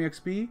factor, Army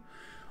XP.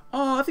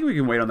 Oh, I think we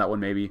can wait on that one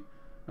maybe.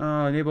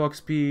 Naval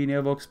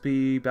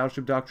XP,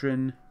 Battleship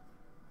Doctrine.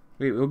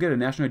 Wait, we'll get a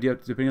national idea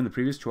depending on the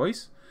previous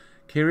choice.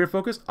 Carrier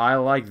focus, I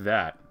like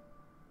that.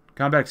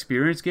 Combat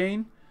experience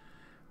gain.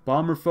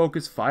 Bomber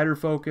focus, fighter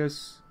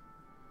focus.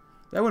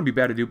 That wouldn't be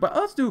bad to do, but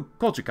let's do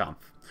Culture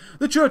Conf.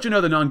 The church and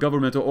other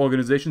non-governmental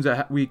organizations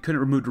that we couldn't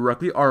remove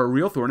directly are a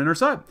real thorn in our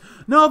side.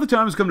 Now the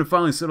time has come to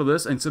finally settle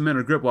this and cement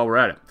our grip while we're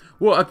at it.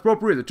 We'll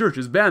expropriate the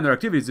churches, ban their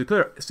activities,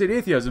 declare state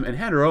atheism, and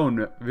hand our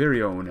own,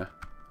 very own,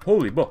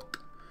 holy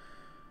book.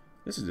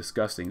 This is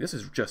disgusting. This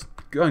is just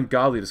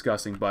ungodly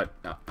disgusting, but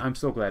I'm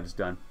so glad it's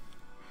done.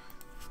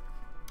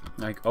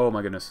 Like, oh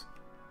my goodness.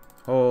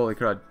 Holy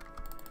crud.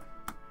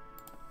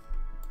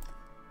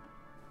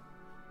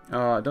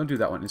 Don't do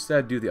that one.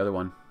 Instead, do the other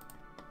one.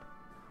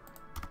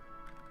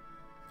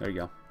 There you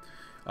go.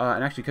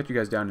 And actually cut you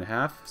guys down in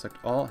half. Select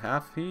all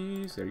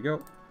halfies. There you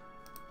go.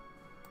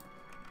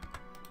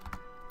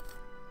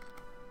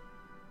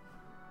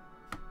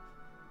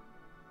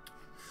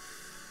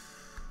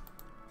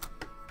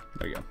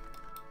 There you go.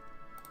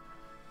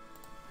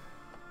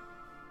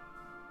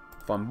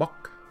 Fun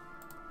buck.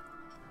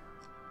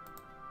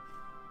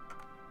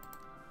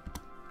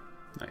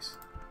 Nice.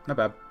 Not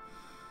bad.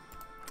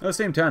 At the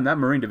same time, that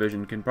Marine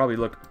Division can probably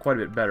look quite a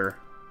bit better.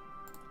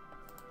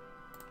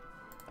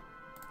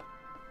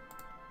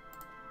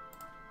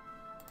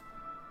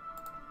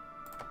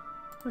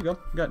 There you go.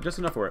 Got just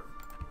enough for it.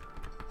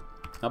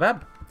 Not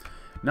bad.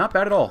 Not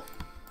bad at all.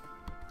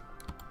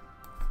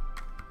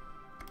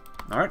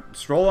 Alright,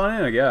 stroll on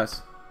in, I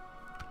guess.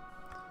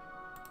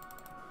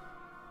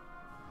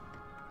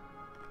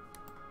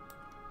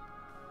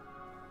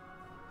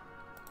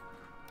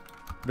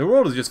 The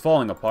world is just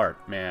falling apart,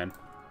 man.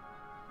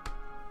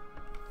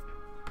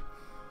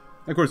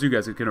 Of course, you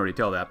guys can already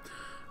tell that.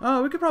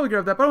 We could probably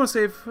grab that, but I want to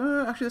save...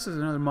 actually, this is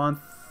another month.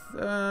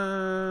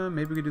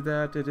 Maybe we could do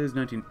that. It is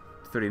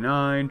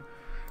 1939.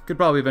 Could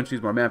probably eventually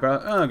use more manpower.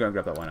 I'm going to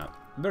grab that one out.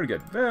 Very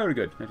good. Very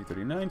good.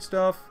 1939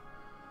 stuff.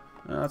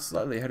 That's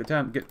slightly ahead of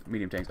time. Get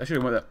medium tanks. I should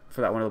have went for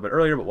that one a little bit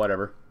earlier, but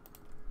whatever.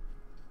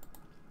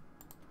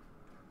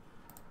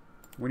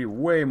 We need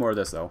way more of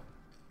this, though.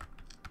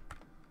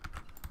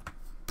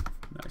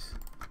 Nice.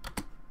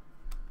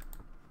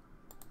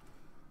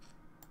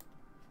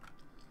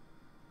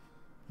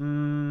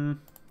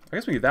 I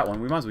guess we get that one.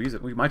 We might as well use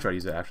it. We might try to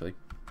use it, actually.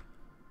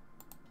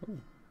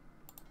 Ooh.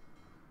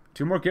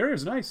 2 more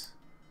carriers. Nice.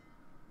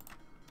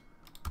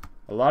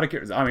 A lot of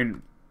carriers. I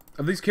mean,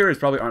 these carriers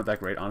probably aren't that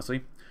great,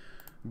 honestly.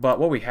 But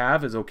what we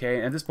have is okay.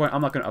 And at this point,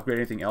 I'm not going to upgrade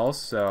anything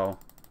else, so...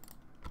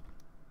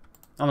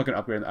 I'm not going to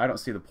upgrade them. I don't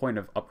see the point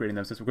of upgrading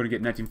them since we're going to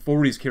get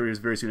 1940s carriers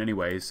very soon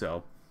anyway,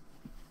 so...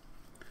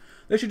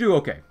 They should do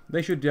okay.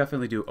 They should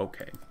definitely do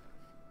okay.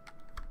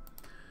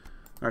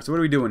 Alright, so what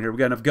are we doing here? We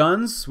got enough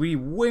guns. We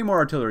way more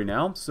artillery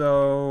now,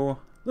 so...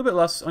 A little bit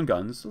less on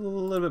guns. A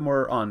little bit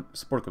more on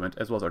support equipment,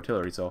 as well as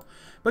artillery, so...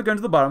 But guns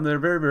at the bottom, they're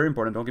very, very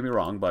important, don't get me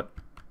wrong, but...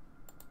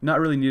 Not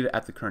really needed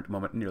at the current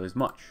moment nearly as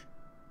much.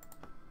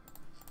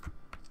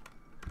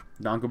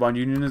 Donkoban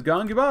Union is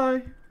gone.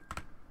 Goodbye.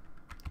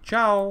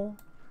 Ciao.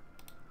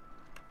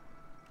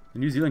 The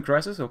New Zealand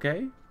crisis,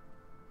 okay.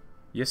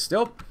 Yes,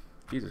 still.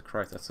 Jesus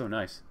Christ, that's so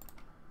nice.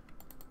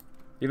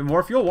 Even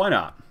more fuel? Why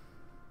not?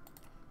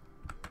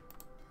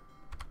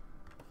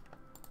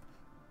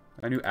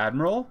 A new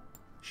admiral?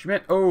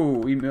 Schmidt.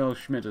 Oh, email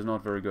Schmidt is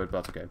not very good,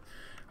 but that's okay.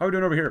 How are we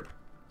doing over here?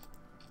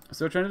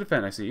 Still trying to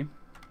defend, I see.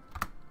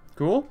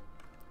 Cool.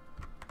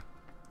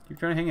 Keep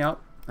trying to hang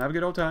out. Have a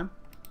good old time.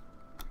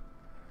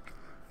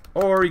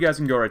 Or you guys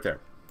can go right there.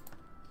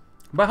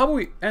 But how about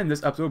we end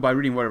this episode by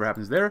reading whatever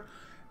happens there.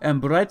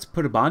 And bereits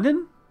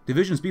Purbanden?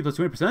 Division speed plus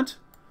 20%?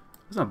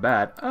 That's not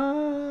bad.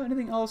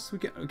 Anything else? We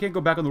can't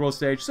go back on the world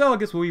stage, so I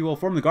guess we will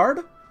form the guard.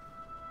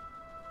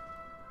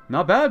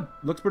 Not bad.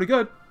 Looks pretty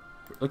good.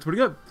 Looks pretty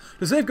good.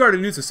 To safeguard a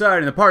new society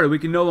and the party, we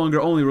can no longer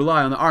only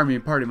rely on the army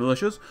and party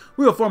militias.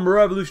 We will form a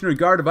revolutionary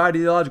guard of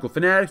ideological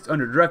fanatics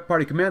under direct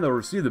party command that will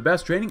receive the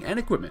best training and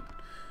equipment.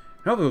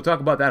 And hopefully we'll talk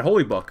about that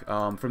holy book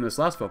from this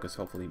last focus,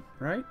 hopefully.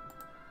 Right?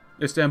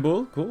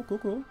 Istanbul. Cool, cool,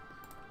 cool.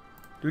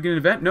 Do we get an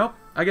event? Nope,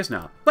 I guess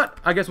not. But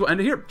I guess we'll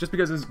end it here, just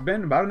because it's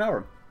been about an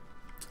hour.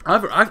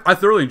 I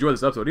thoroughly enjoyed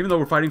this episode, even though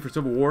we're fighting for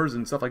civil wars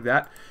and stuff like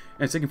that,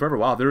 and it's taking forever.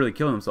 Wow, they're really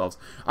killing themselves.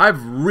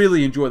 I've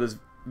really enjoyed this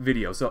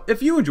video, so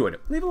if you enjoyed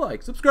it, leave a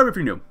like, subscribe if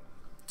you're new.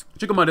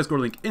 Check out my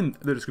Discord link in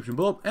the description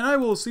below, and I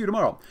will see you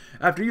tomorrow.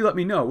 After you let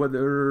me know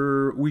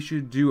whether we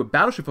should do a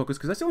battleship focus,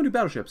 because I still want to do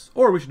battleships,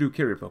 or we should do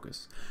carrier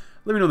focus.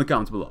 Let me know in the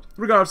comments below.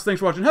 Regardless, thanks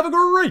for watching. Have a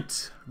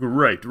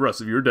great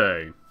rest of your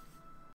day.